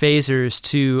use their phasers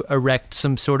to erect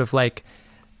some sort of like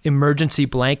emergency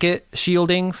blanket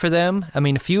shielding for them. I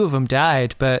mean, a few of them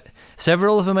died, but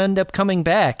several of them end up coming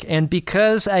back. And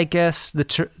because I guess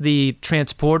the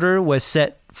transporter was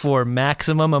set for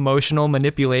maximum emotional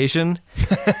manipulation,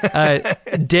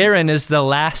 Darren is the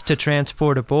last to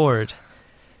transport aboard.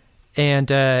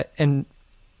 And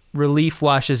relief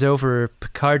washes over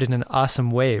Picard in an awesome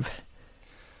wave.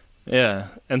 Yeah,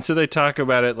 and so they talk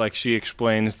about it like she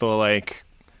explains the like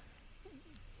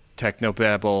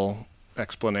technobabble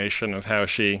explanation of how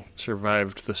she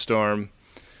survived the storm.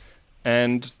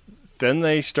 And then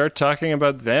they start talking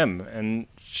about them, and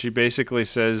she basically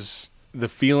says, the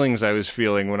feelings I was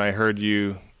feeling when I heard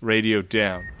you radio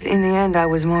down. In the end, I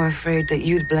was more afraid that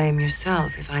you'd blame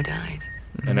yourself if I died.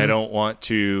 And I don't want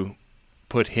to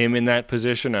put him in that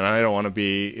position, and I don't want to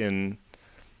be in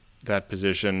that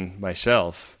position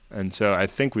myself. And so I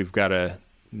think we've got to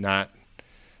not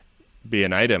be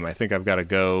an item. I think I've got to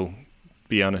go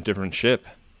be on a different ship.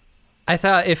 I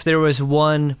thought if there was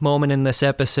one moment in this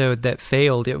episode that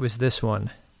failed, it was this one.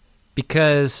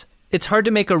 Because it's hard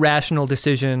to make a rational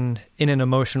decision in an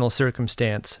emotional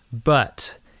circumstance,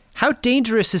 but how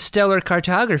dangerous is stellar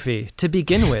cartography to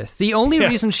begin with? The only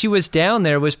reason she was down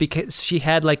there was because she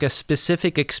had like a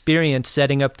specific experience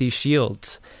setting up these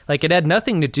shields. Like, it had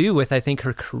nothing to do with, I think,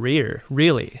 her career,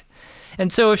 really.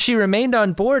 And so if she remained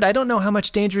on board, I don't know how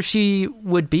much danger she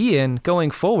would be in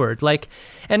going forward. Like,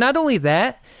 and not only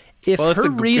that, if the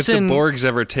Borgs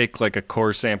ever take like a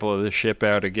core sample of the ship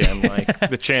out again, like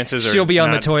the chances are she'll be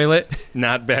on the toilet.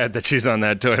 Not bad that she's on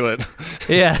that toilet.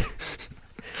 Yeah.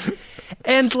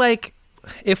 And like,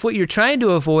 if what you're trying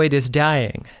to avoid is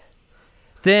dying,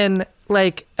 then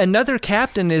like another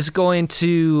captain is going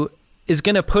to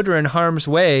put her in harm's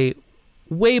way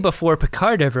before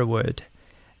Picard ever would.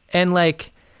 And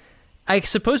like, I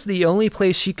suppose the only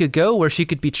place she could go where she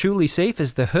could be truly safe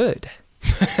is the hood.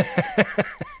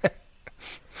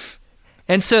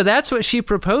 And so that's what she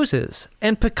proposes.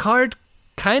 And Picard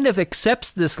kind of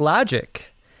accepts this logic.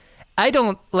 I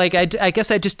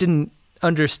guess I just didn't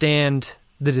understand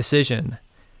the decision.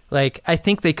 Like, I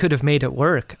think they could have made it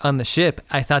work on the ship.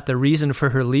 I thought the reason for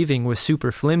her leaving was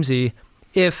super flimsy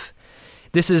if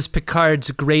this is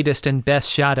Picard's greatest and best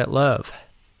shot at love.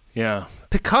 Yeah.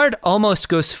 Picard almost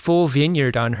goes full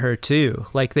Vineyard on her, too.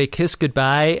 Like, they kiss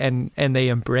goodbye and they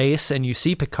embrace, and you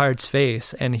see Picard's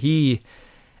face, and he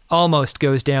almost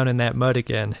goes down in that mud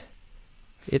again.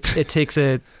 It takes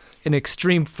an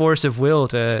extreme force of will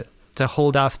to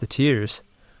hold off the tears,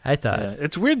 I thought. Yeah,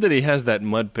 it's weird that he has that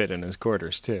mud pit in his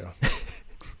quarters, too.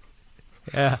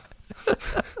 Yeah.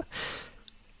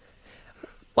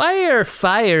 Why are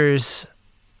fires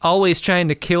always trying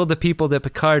to kill the people that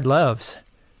Picard loves?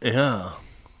 Yeah.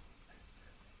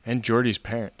 And Geordi's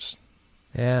parents.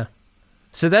 Yeah.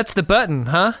 So that's the button,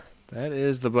 huh? That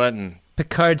is the button.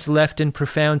 Picard's left in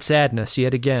profound sadness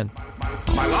yet again.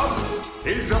 My love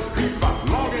is a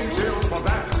people longing still for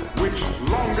that which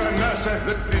longer nurseth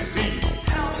the disease.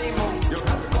 You'll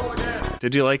have to go again.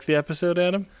 Did you like the episode,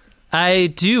 Adam?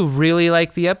 I do really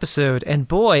like the episode. And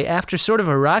boy, after sort of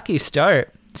a rocky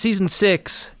start, Season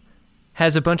 6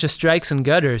 has a bunch of strikes and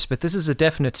gutters, but this is a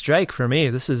definite strike for me.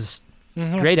 This is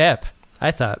great ep,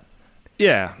 I thought.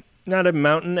 Yeah, not a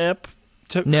mountain ep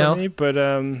for me, but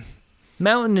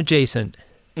mountain adjacent.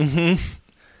 Mm-hmm.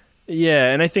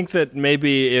 Yeah, and I think that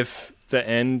maybe if the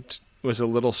end was a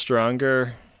little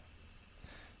stronger,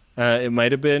 it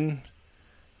might have been.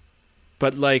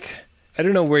 But, like, I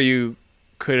don't know where you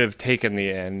could have taken the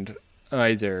end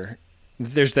either.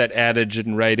 There's that adage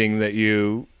in writing that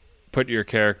you put your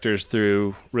characters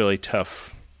through really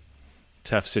tough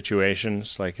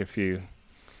situations. Like, if you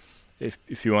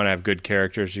want to have good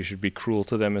characters, you should be cruel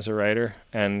to them as a writer.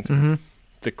 And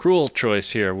the cruel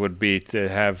choice here would be to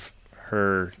have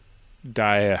her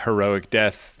die a heroic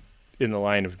death in the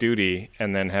line of duty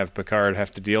and then have Picard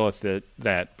have to deal with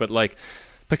that. But, like,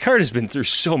 Picard has been through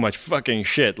so much fucking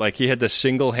shit. Like, he had to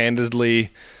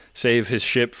single-handedly save his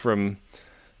ship from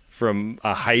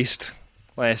a heist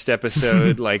last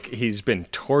episode. Like, he's been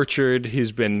tortured.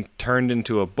 He's been turned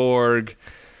into a Borg.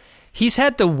 He's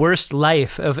had the worst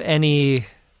life of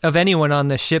anyone on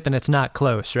the ship, and it's not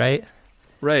close, right?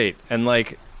 Right. And,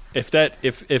 like, if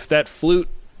that flute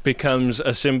becomes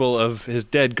a symbol of his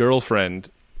dead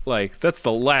girlfriend, like, that's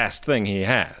the last thing he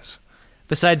has.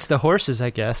 Besides the horses, I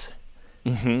guess.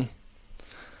 Mm-hmm.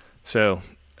 So,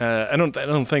 I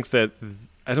don't think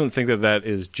that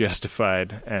is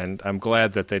justified, and I'm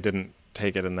glad that they didn't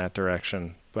take it in that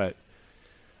direction. But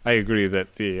I agree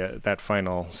that that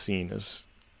final scene is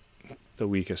the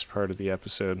weakest part of the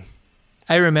episode.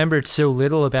 I remembered so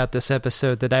little about this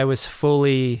episode that I was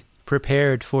fully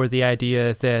prepared for the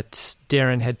idea that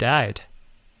Darren had died.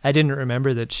 I didn't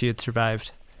remember that she had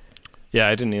survived. Yeah,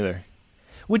 I didn't either.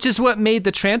 Which is what made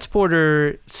the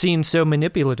transporter scene so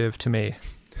manipulative to me.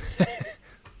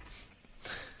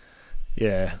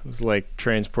 Yeah, it was like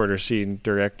transporter scene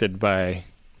directed by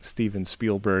Steven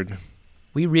Spielberg.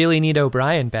 We really need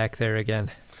O'Brien back there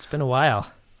again. It's been a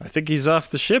while. I think he's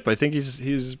off the ship. I think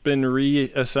he's been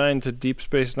reassigned to Deep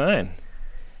Space Nine.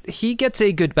 He gets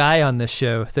a goodbye on this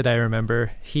show that I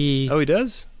remember. He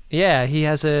does? Yeah, he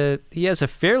has a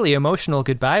fairly emotional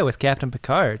goodbye with Captain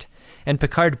Picard. And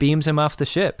Picard beams him off the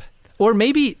ship. Or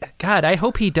maybe, God, I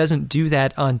hope he doesn't do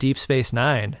that on Deep Space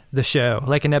Nine, the show,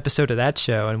 like an episode of that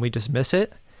show, and we just miss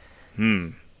it.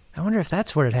 I wonder if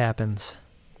that's where it happens.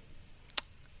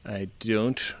 I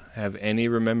don't have any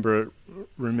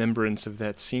remembrance of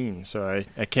that scene, so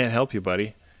I can't help you,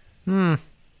 buddy. All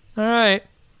right.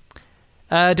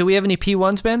 Do we have any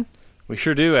P1s, Ben? We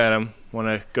sure do, Adam. Want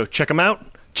to go check them out?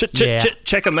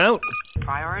 Check them out.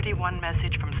 Priority 1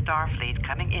 message from Starfleet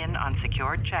coming in on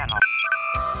secured channel.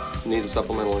 Need a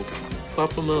supplemental income.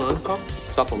 Supplemental income?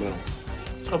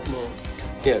 Supplemental.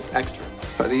 Yeah, it's extra.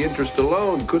 The interest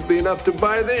alone could be enough to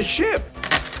buy this ship.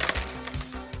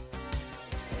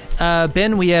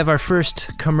 Ben, we have our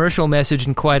first commercial message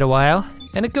in quite a while,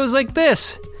 and it goes like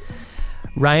this.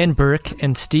 Ryan Burke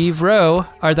and Steve Rowe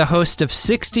are the hosts of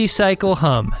 60 Cycle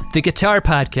Hum, the guitar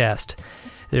podcast.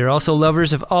 They're also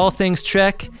lovers of all things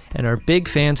Trek and are big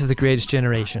fans of The Greatest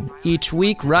Generation. Each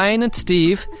week, Ryan and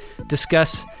Steve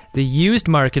discuss the used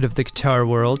market of the guitar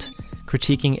world,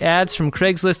 critiquing ads from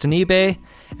Craigslist and eBay,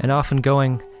 and often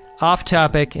going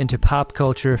off-topic into pop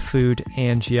culture, food,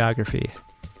 and geography.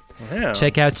 Wow.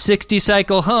 Check out 60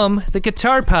 Cycle Hum, the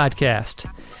guitar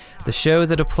podcast, the show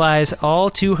that applies all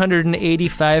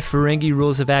 285 Ferengi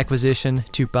rules of acquisition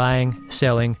to buying,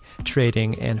 selling,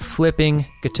 trading, and flipping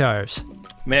guitars.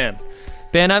 Man.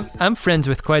 Ben, I'm friends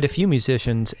with quite a few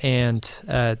musicians, and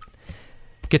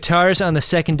guitars on the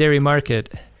secondary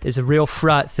market is a real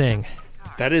fraught thing.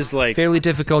 That is like... fairly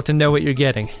difficult to know what you're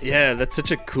getting. Yeah, that's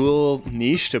such a cool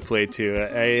niche to play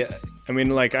to. I mean,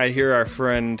 like, I hear our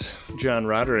friend John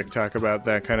Roderick talk about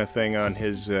that kind of thing on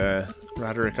his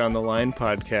Roderick on the Line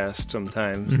podcast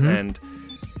sometimes, and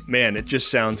man, it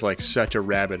just sounds like such a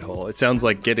rabbit hole. It sounds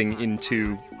like getting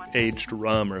into aged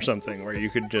rum or something where you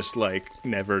could just, like,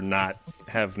 never not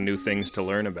have new things to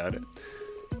learn about it.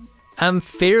 I'm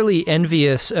fairly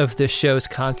envious of this show's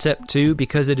concept, too,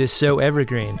 because it is so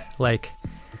evergreen. Like,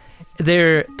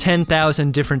 there are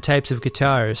 10,000 different types of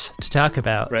guitars to talk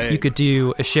about. Right. You could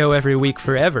do a show every week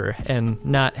forever and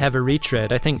not have a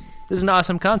retread. I think this is an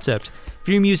awesome concept. If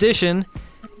you're a musician,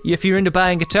 if you're into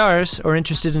buying guitars or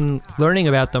interested in learning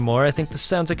about them more, I think this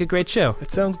sounds like a great show.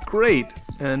 It sounds great.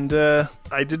 And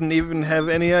I didn't even have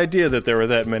any idea that there were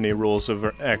that many rules of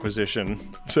acquisition.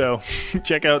 So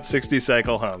check out 60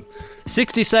 Cycle Hum.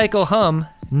 60 Cycle Hum,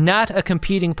 not a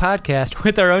competing podcast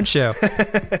with our own show.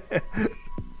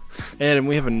 And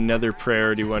we have another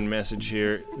Priority 1 message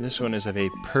here. This one is of a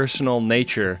personal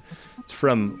nature. It's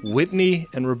from Whitney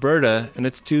and Roberta, and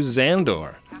it's to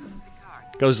Xandor.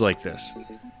 It goes like this.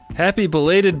 Happy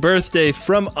belated birthday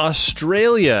from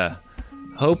Australia.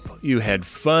 Hope you had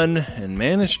fun and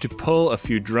managed to pull a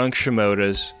few drunk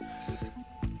Shimodas.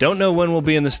 Don't know when we'll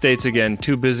be in the States again,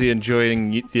 too busy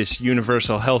enjoying this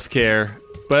universal health care,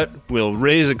 but we'll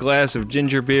raise a glass of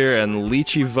ginger beer and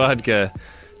lychee vodka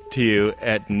to you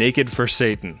at Naked for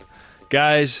Satan.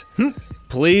 Guys,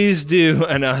 please do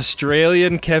an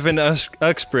Australian Kevin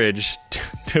Uxbridge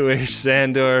to wish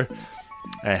Sandor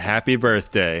a happy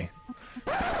birthday.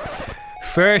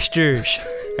 Foster's,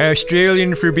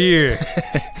 Australian for beer.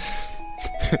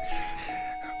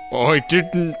 I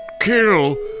didn't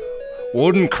kill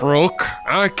one crook.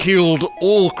 I killed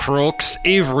all crooks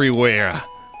everywhere.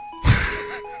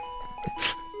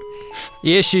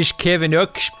 Yes, is Kevin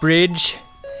Uxbridge.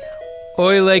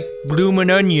 I like bloomin'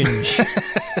 onions.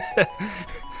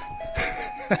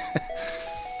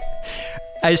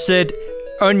 I said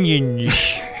onions.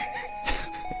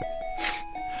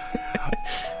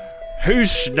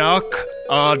 Whose snuck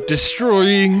are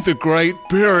destroying the Great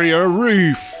Barrier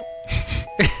Reef?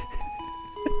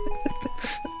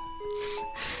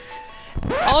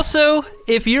 Also,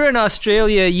 if you're in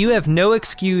Australia, you have no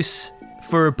excuse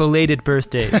for belated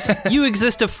birthdays. You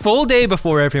exist a full day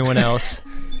before everyone else.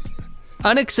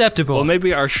 Unacceptable. Well,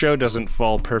 maybe our show doesn't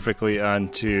fall perfectly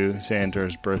onto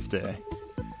Sandor's birthday.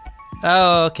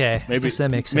 Oh, okay. Maybe that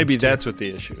makes sense. Maybe too. that's what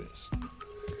the issue is.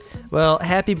 Well,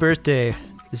 happy birthday,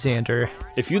 Xander.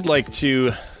 If you'd like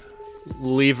to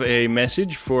leave a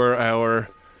message for our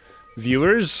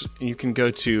viewers, you can go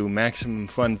to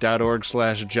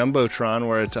MaximumFun.org/Jumbotron,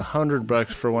 where it's $100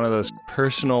 for one of those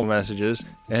personal messages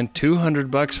and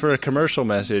 $200 for a commercial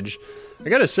message. I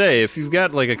gotta say, if you've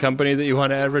got like a company that you want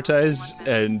to advertise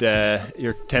and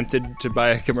you're tempted to buy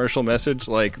a commercial message,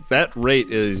 like that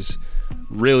rate is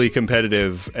really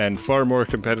competitive and far more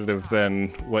competitive than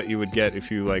what you would get if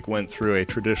you like went through a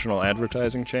traditional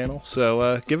advertising channel.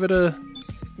 So give it a,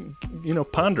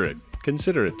 ponder it,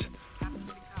 consider it.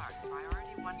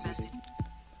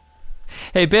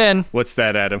 Hey, Ben. What's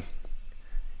that, Adam?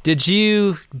 Did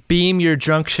you beam your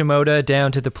drunk Shimoda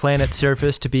down to the planet's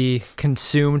surface to be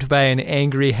consumed by an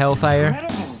angry hellfire?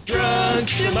 Drunk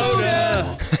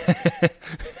Shimoda!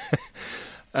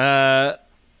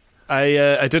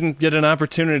 I didn't get an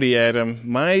opportunity, Adam.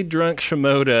 My drunk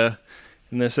Shimoda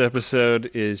in this episode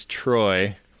is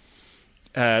Troy.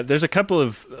 There's a couple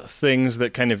of things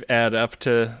that kind of add up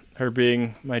to her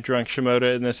being my drunk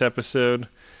Shimoda in this episode.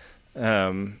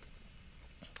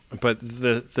 But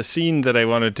the scene that I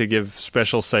wanted to give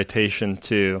special citation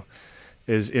to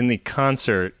is in the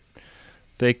concert.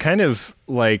 They kind of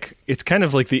like, it's kind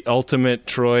of like the ultimate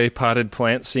Troy potted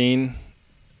plant scene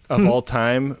of all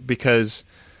time, because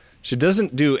she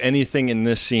doesn't do anything in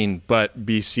this scene but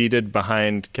be seated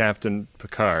behind Captain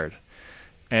Picard.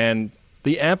 And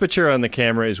the aperture on the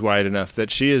camera is wide enough that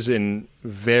she is in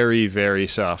very, very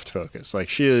soft focus. Like,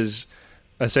 she is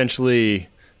essentially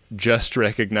just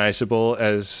recognizable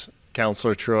as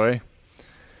Counselor Troy.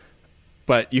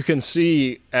 But you can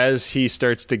see as he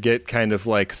starts to get kind of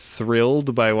like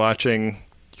thrilled by watching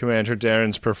Commander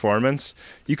Darren's performance,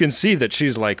 you can see that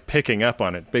she's like picking up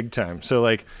on it big time. So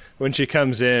like when she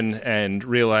comes in and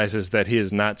realizes that he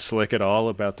is not slick at all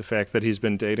about the fact that he's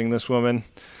been dating this woman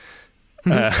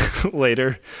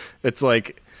later, it's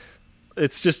like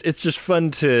it's just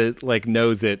fun to like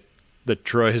know that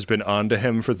Troy has been on to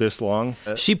him for this long.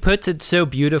 She puts it so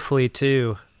beautifully,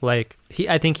 too. Like,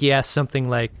 I think he asked something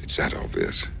like, "It's that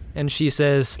obvious?" And she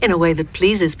says, "In a way that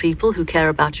pleases people who care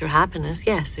about your happiness,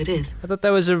 yes, it is." I thought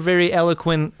that was a very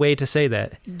eloquent way to say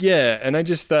that. Yeah, and I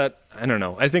just thought, I don't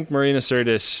know, I think Marina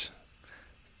Sirtis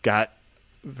got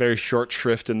very short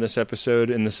shrift in this episode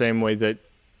in the same way that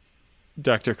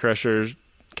Dr. Crusher's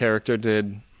character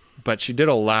did, but she did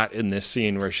a lot in this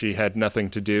scene where she had nothing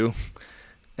to do.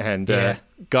 And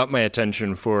got my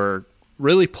attention for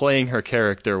really playing her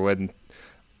character when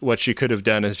what she could have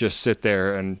done is just sit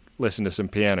there and listen to some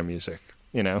piano music,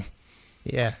 Yeah.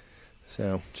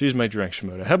 So she's my drunk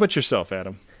Shimoda. How about yourself,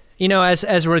 Adam?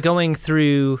 As we're going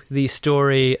through the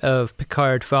story of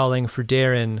Picard falling for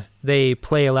Darren, they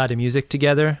play a lot of music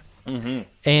together. Mm-hmm.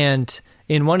 And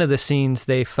in one of the scenes,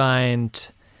 they find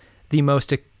the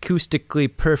most acoustically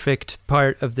perfect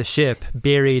part of the ship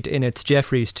buried in its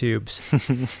Jeffries tubes.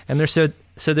 And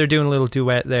they're doing a little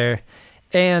duet there.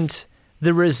 And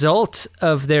the result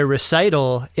of their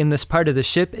recital in this part of the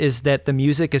ship is that the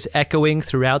music is echoing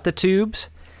throughout the tubes.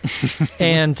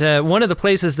 And one of the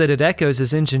places that it echoes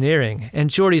is engineering. And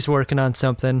Geordi's working on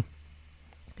something,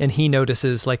 and he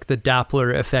notices like the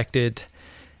Doppler affected,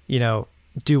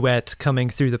 duet coming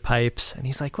through the pipes. And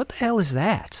he's like, "What the hell is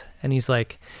that?" And he's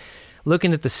like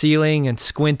looking at the ceiling and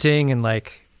squinting, and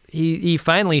like he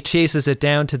finally chases it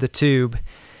down to the tube,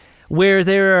 where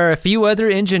there are a few other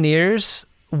engineers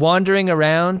wandering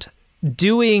around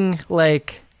doing,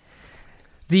 like,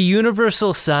 the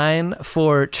universal sign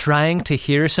for trying to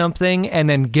hear something and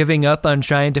then giving up on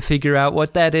trying to figure out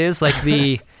what that is. Like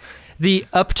the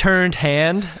upturned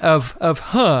hand of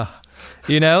huh,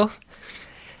 you know?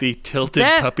 The tilted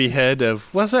puppy head of,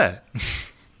 what's that?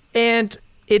 And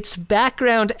it's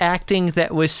background acting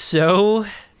that was so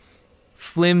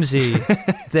flimsy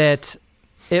that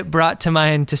it brought to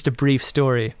mind just a brief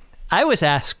story. I was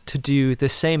asked to do the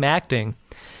same acting.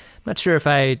 I'm not sure if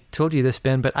I told you this,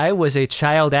 Ben, but I was a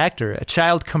child actor, a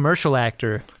child commercial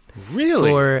actor.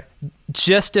 Really? For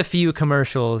just a few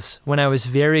commercials when I was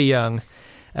very young,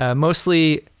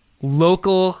 mostly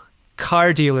local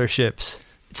car dealerships.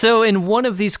 So in one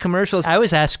of these commercials, I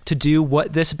was asked to do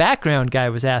what this background guy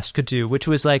was asked to do, which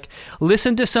was like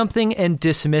listen to something and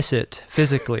dismiss it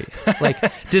physically, like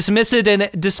dismiss it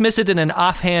in an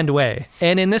offhand way,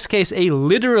 and in this case, a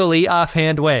literally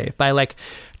offhand way by like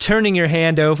turning your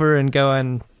hand over and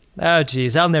going, "Oh,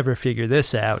 geez, I'll never figure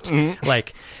this out." Mm-hmm.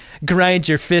 Like grind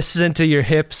your fists into your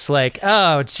hips, like,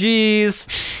 "Oh, geez,"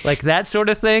 like that sort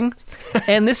of thing.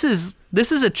 And this is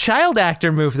a child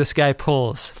actor move this guy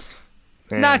pulls.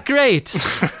 Man. Not great.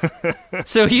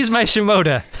 So he's my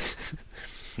Shimoda.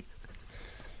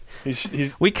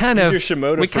 We kind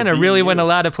of really went a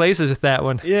lot of places with that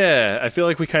one. Yeah, I feel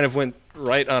like we kind of went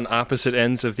right on opposite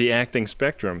ends of the acting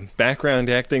spectrum. Background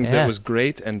acting that was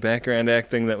great and background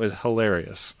acting that was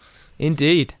hilarious.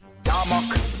 Indeed.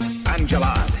 Darmok,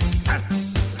 Angelad, and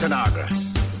Tanagra.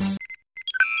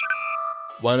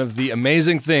 One of the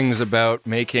amazing things about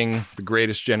making The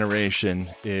Greatest Generation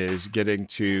is getting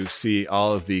to see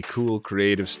all of the cool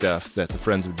creative stuff that the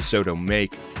Friends of DeSoto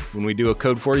make when we do a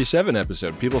Code 47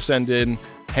 episode. People send in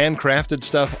handcrafted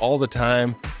stuff all the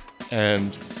time,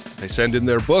 and they send in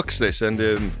their books, they send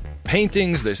in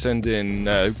paintings, they send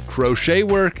in crochet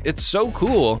work. It's so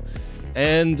cool.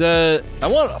 And I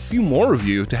want a few more of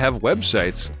you to have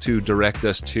websites to direct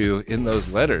us to in those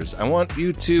letters. I want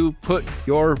you to put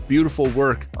your beautiful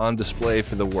work on display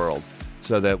for the world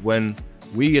so that when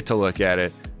we get to look at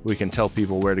it, we can tell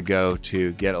people where to go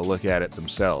to get a look at it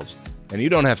themselves. And you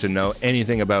don't have to know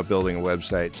anything about building a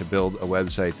website to build a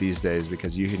website these days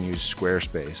because you can use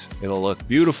Squarespace. It'll look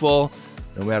beautiful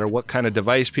no matter what kind of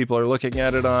device people are looking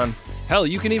at it on. Hell,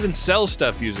 you can even sell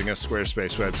stuff using a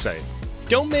Squarespace website.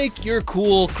 Don't make your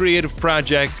cool creative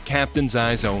project Captain's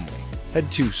Eyes only.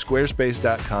 Head to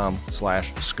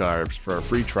squarespace.com/scarves for a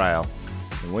free trial.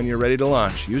 And when you're ready to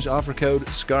launch, use offer code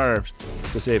SCARVES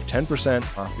to save 10%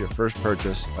 off your first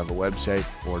purchase of a website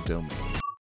or domain.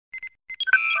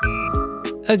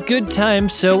 A good time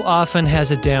so often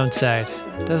has a downside,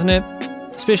 doesn't it?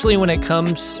 Especially when it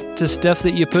comes to stuff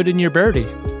that you put in your birdie.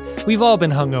 We've all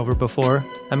been hungover before.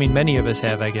 I mean, many of us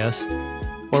have, I guess.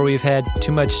 Or we've had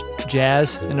too much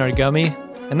jazz in our gummy,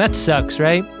 and that sucks,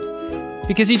 right?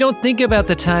 Because you don't think about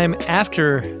the time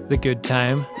after the good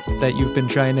time that you've been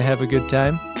trying to have a good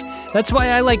time. That's why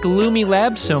I like Lumi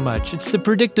Labs so much. It's the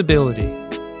predictability.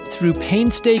 Through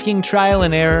painstaking trial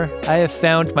and error, I have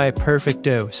found my perfect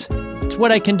dose. It's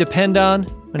what I can depend on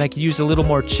when I could use a little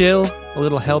more chill, a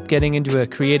little help getting into a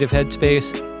creative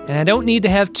headspace, and I don't need to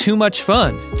have too much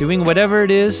fun doing whatever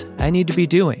it is I need to be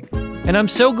doing. And I'm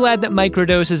so glad that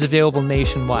Microdose is available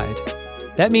nationwide.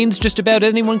 That means just about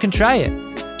anyone can try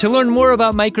it. To learn more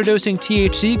about microdosing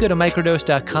THC, go to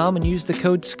microdose.com and use the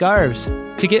code SCARVES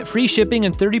to get free shipping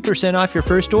and 30% off your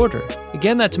first order.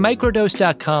 Again, that's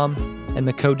microdose.com and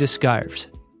the code is SCARVES.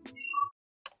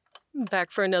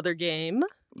 Back for another game.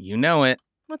 You know it.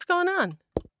 What's going on?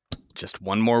 Just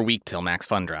one more week till Max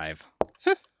Fun Drive.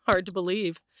 Hard to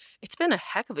believe. It's been a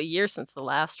heck of a year since the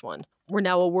last one. We're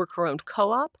now a worker-owned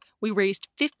co-op. We raised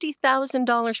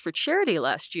 $50,000 for charity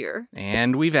last year.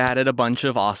 And we've added a bunch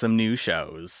of awesome new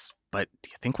shows. But do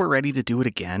you think we're ready to do it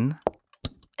again?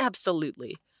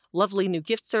 Absolutely. Lovely new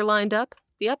gifts are lined up.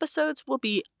 The episodes will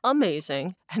be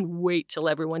amazing. And wait till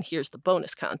everyone hears the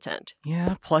bonus content.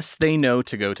 Yeah, plus they know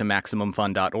to go to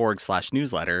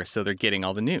MaximumFun.org/newsletter, so they're getting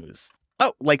all the news.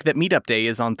 Oh, like that meetup day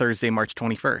is on Thursday, March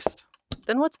 21st.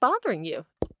 Then what's bothering you?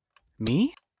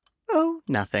 Me? Oh,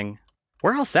 nothing.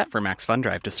 We're all set for Max Fun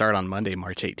Drive to start on Monday,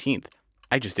 March 18th.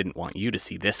 I just didn't want you to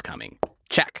see this coming.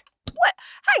 Check. What?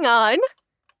 Hang on.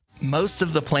 Most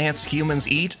of the plants humans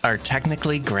eat are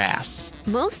technically grass.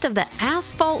 Most of the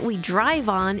asphalt we drive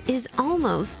on is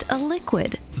almost a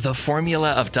liquid. The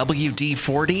formula of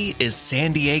WD-40 is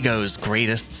San Diego's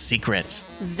greatest secret.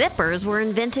 Zippers were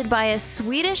invented by a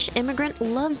Swedish immigrant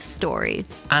love story.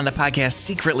 On the podcast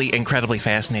Secretly Incredibly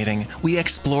Fascinating, we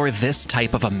explore this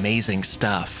type of amazing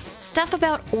stuff. Stuff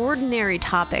about ordinary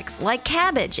topics like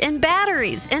cabbage and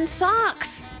batteries and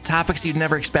socks. Topics you'd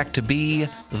never expect to be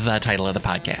the title of the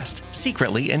podcast.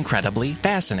 Secretly Incredibly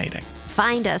Fascinating.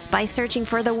 Find us by searching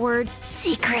for the word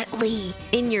secretly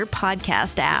in your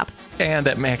podcast app. And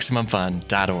at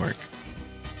MaximumFun.org.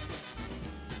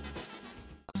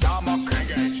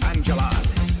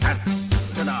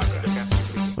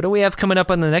 What do we have coming up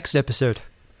on the next episode?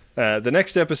 The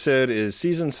next episode is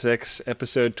Season 6,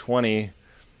 Episode 20,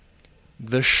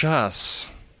 The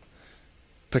Chasse.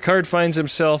 Picard finds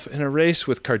himself in a race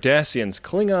with Cardassians,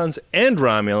 Klingons, and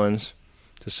Romulans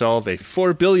to solve a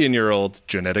 4 billion-year-old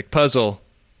genetic puzzle.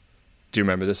 Do you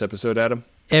remember this episode, Adam?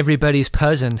 Everybody's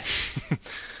puzzing.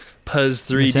 Puzz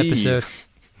 3D. This episode.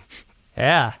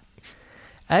 Yeah.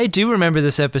 I do remember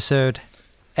this episode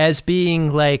as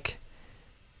being like...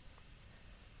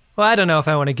 Well, I don't know if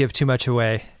I want to give too much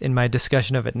away in my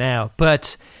discussion of it now,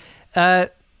 but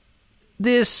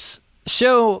this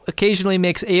show occasionally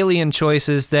makes alien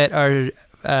choices that are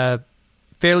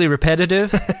fairly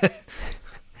repetitive.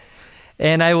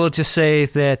 And I will just say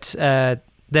that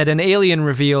that an alien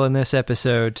reveal in this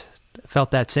episode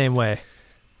felt that same way.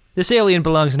 This alien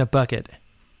belongs in a bucket.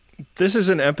 This is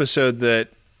an episode that,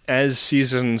 as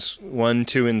seasons 1,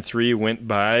 2, and 3 went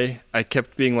by, I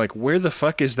kept being like, where the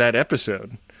fuck is that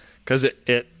episode? Because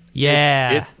it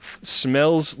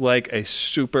smells like a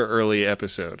super early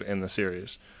episode in the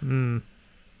series.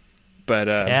 But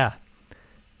yeah,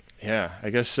 I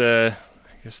guess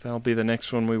that'll be the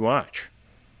next one we watch.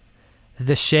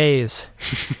 The Shays.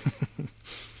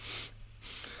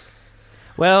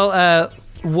 Well,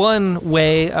 one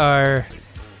way our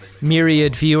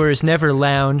myriad viewers never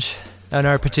lounge on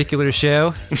our particular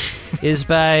show is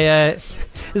by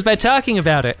talking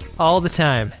about it all the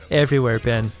time, everywhere,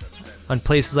 Ben. On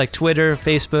places like Twitter,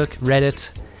 Facebook,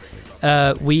 Reddit.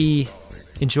 We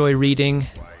enjoy reading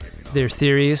their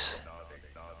theories,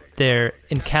 their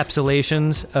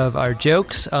encapsulations of our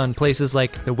jokes on places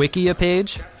like the Wikia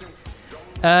page.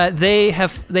 They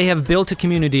have built a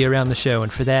community around the show,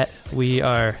 and for that we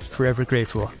are forever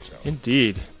grateful.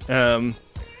 Indeed. We've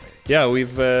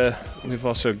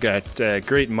also got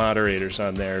great moderators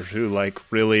on there who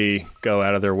really go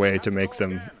out of their way to make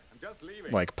them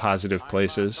positive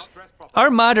places. Our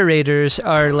moderators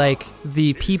are like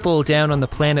the people down on the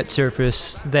planet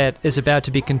surface that is about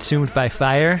to be consumed by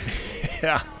fire.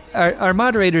 Yeah. Our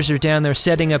moderators are down there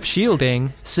setting up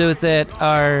shielding so that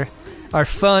our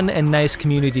fun and nice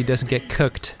community doesn't get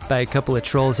cooked by a couple of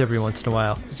trolls every once in a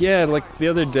while. Yeah, the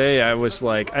other day I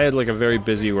had a very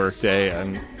busy work day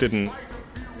and didn't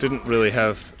really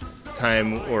have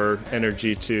time or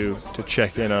energy to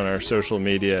check in on our social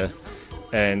media,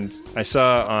 and I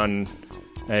saw on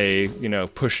a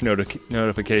push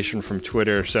notification from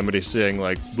Twitter somebody saying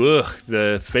ugh,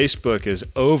 the Facebook is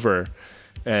over,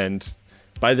 and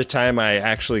by the time I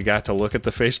actually got to look at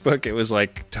the Facebook, it was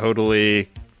totally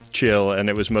chill, and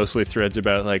it was mostly threads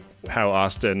about how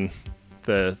Austin,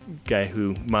 the guy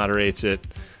who moderates it,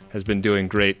 has been doing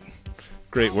great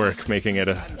work making it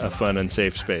a fun and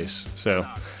safe space. So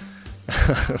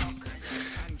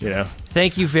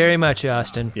Thank you very much,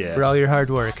 Austin, for all your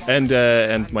hard work. And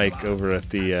Mike over at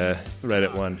the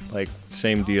Reddit one,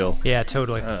 same deal. Yeah,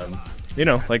 totally.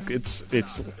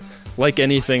 It's like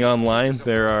anything online,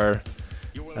 there are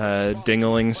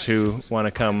dinglings who want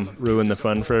to come ruin the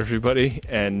fun for everybody,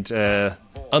 and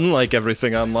unlike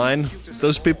everything online,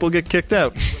 those people get kicked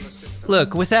out.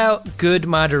 Look, without good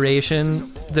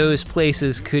moderation, those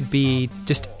places could be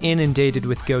just inundated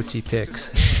with goatsy pics.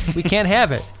 We can't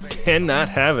have it. Cannot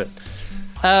have it.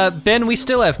 Ben, we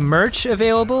still have merch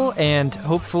available, and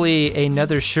hopefully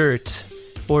another shirt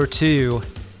or two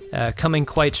coming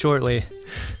quite shortly.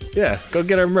 Yeah, go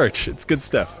get our merch. It's good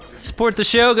stuff. Support the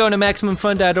show. Go to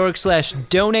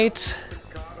MaximumFun.org/donate,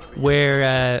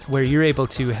 where you're able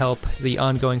to help the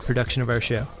ongoing production of our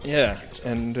show. Yeah,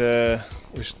 and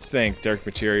we should thank Dark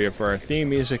Materia for our theme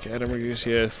music, Adam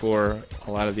Ragusia for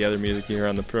a lot of the other music you hear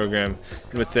on the program.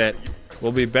 And with that,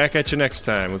 we'll be back at you next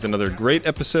time with another great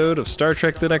episode of Star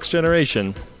Trek The Next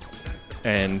Generation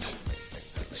and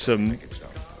some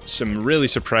really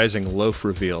surprising loaf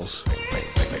reveals. Make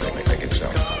it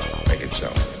so. Make it so.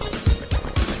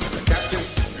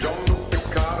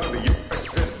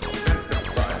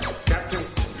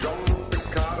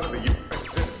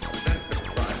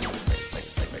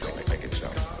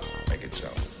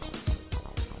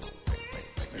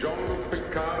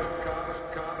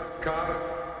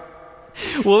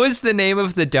 What was the name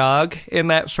of the dog in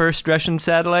that first Russian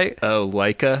satellite? Oh,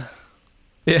 Laika?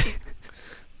 Yeah.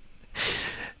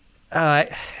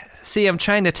 See, I'm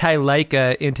trying to tie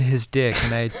Laika into his dick,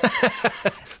 and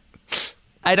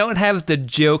I don't have the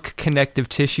joke connective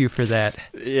tissue for that.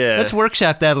 Yeah. Let's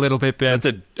workshop that a little bit, Ben.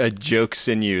 That's a joke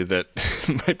sinew that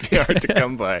might be hard to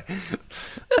come by.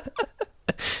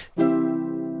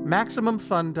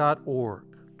 MaximumFun.org.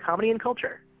 Comedy and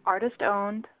culture. Artist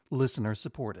owned. Listener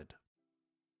supported.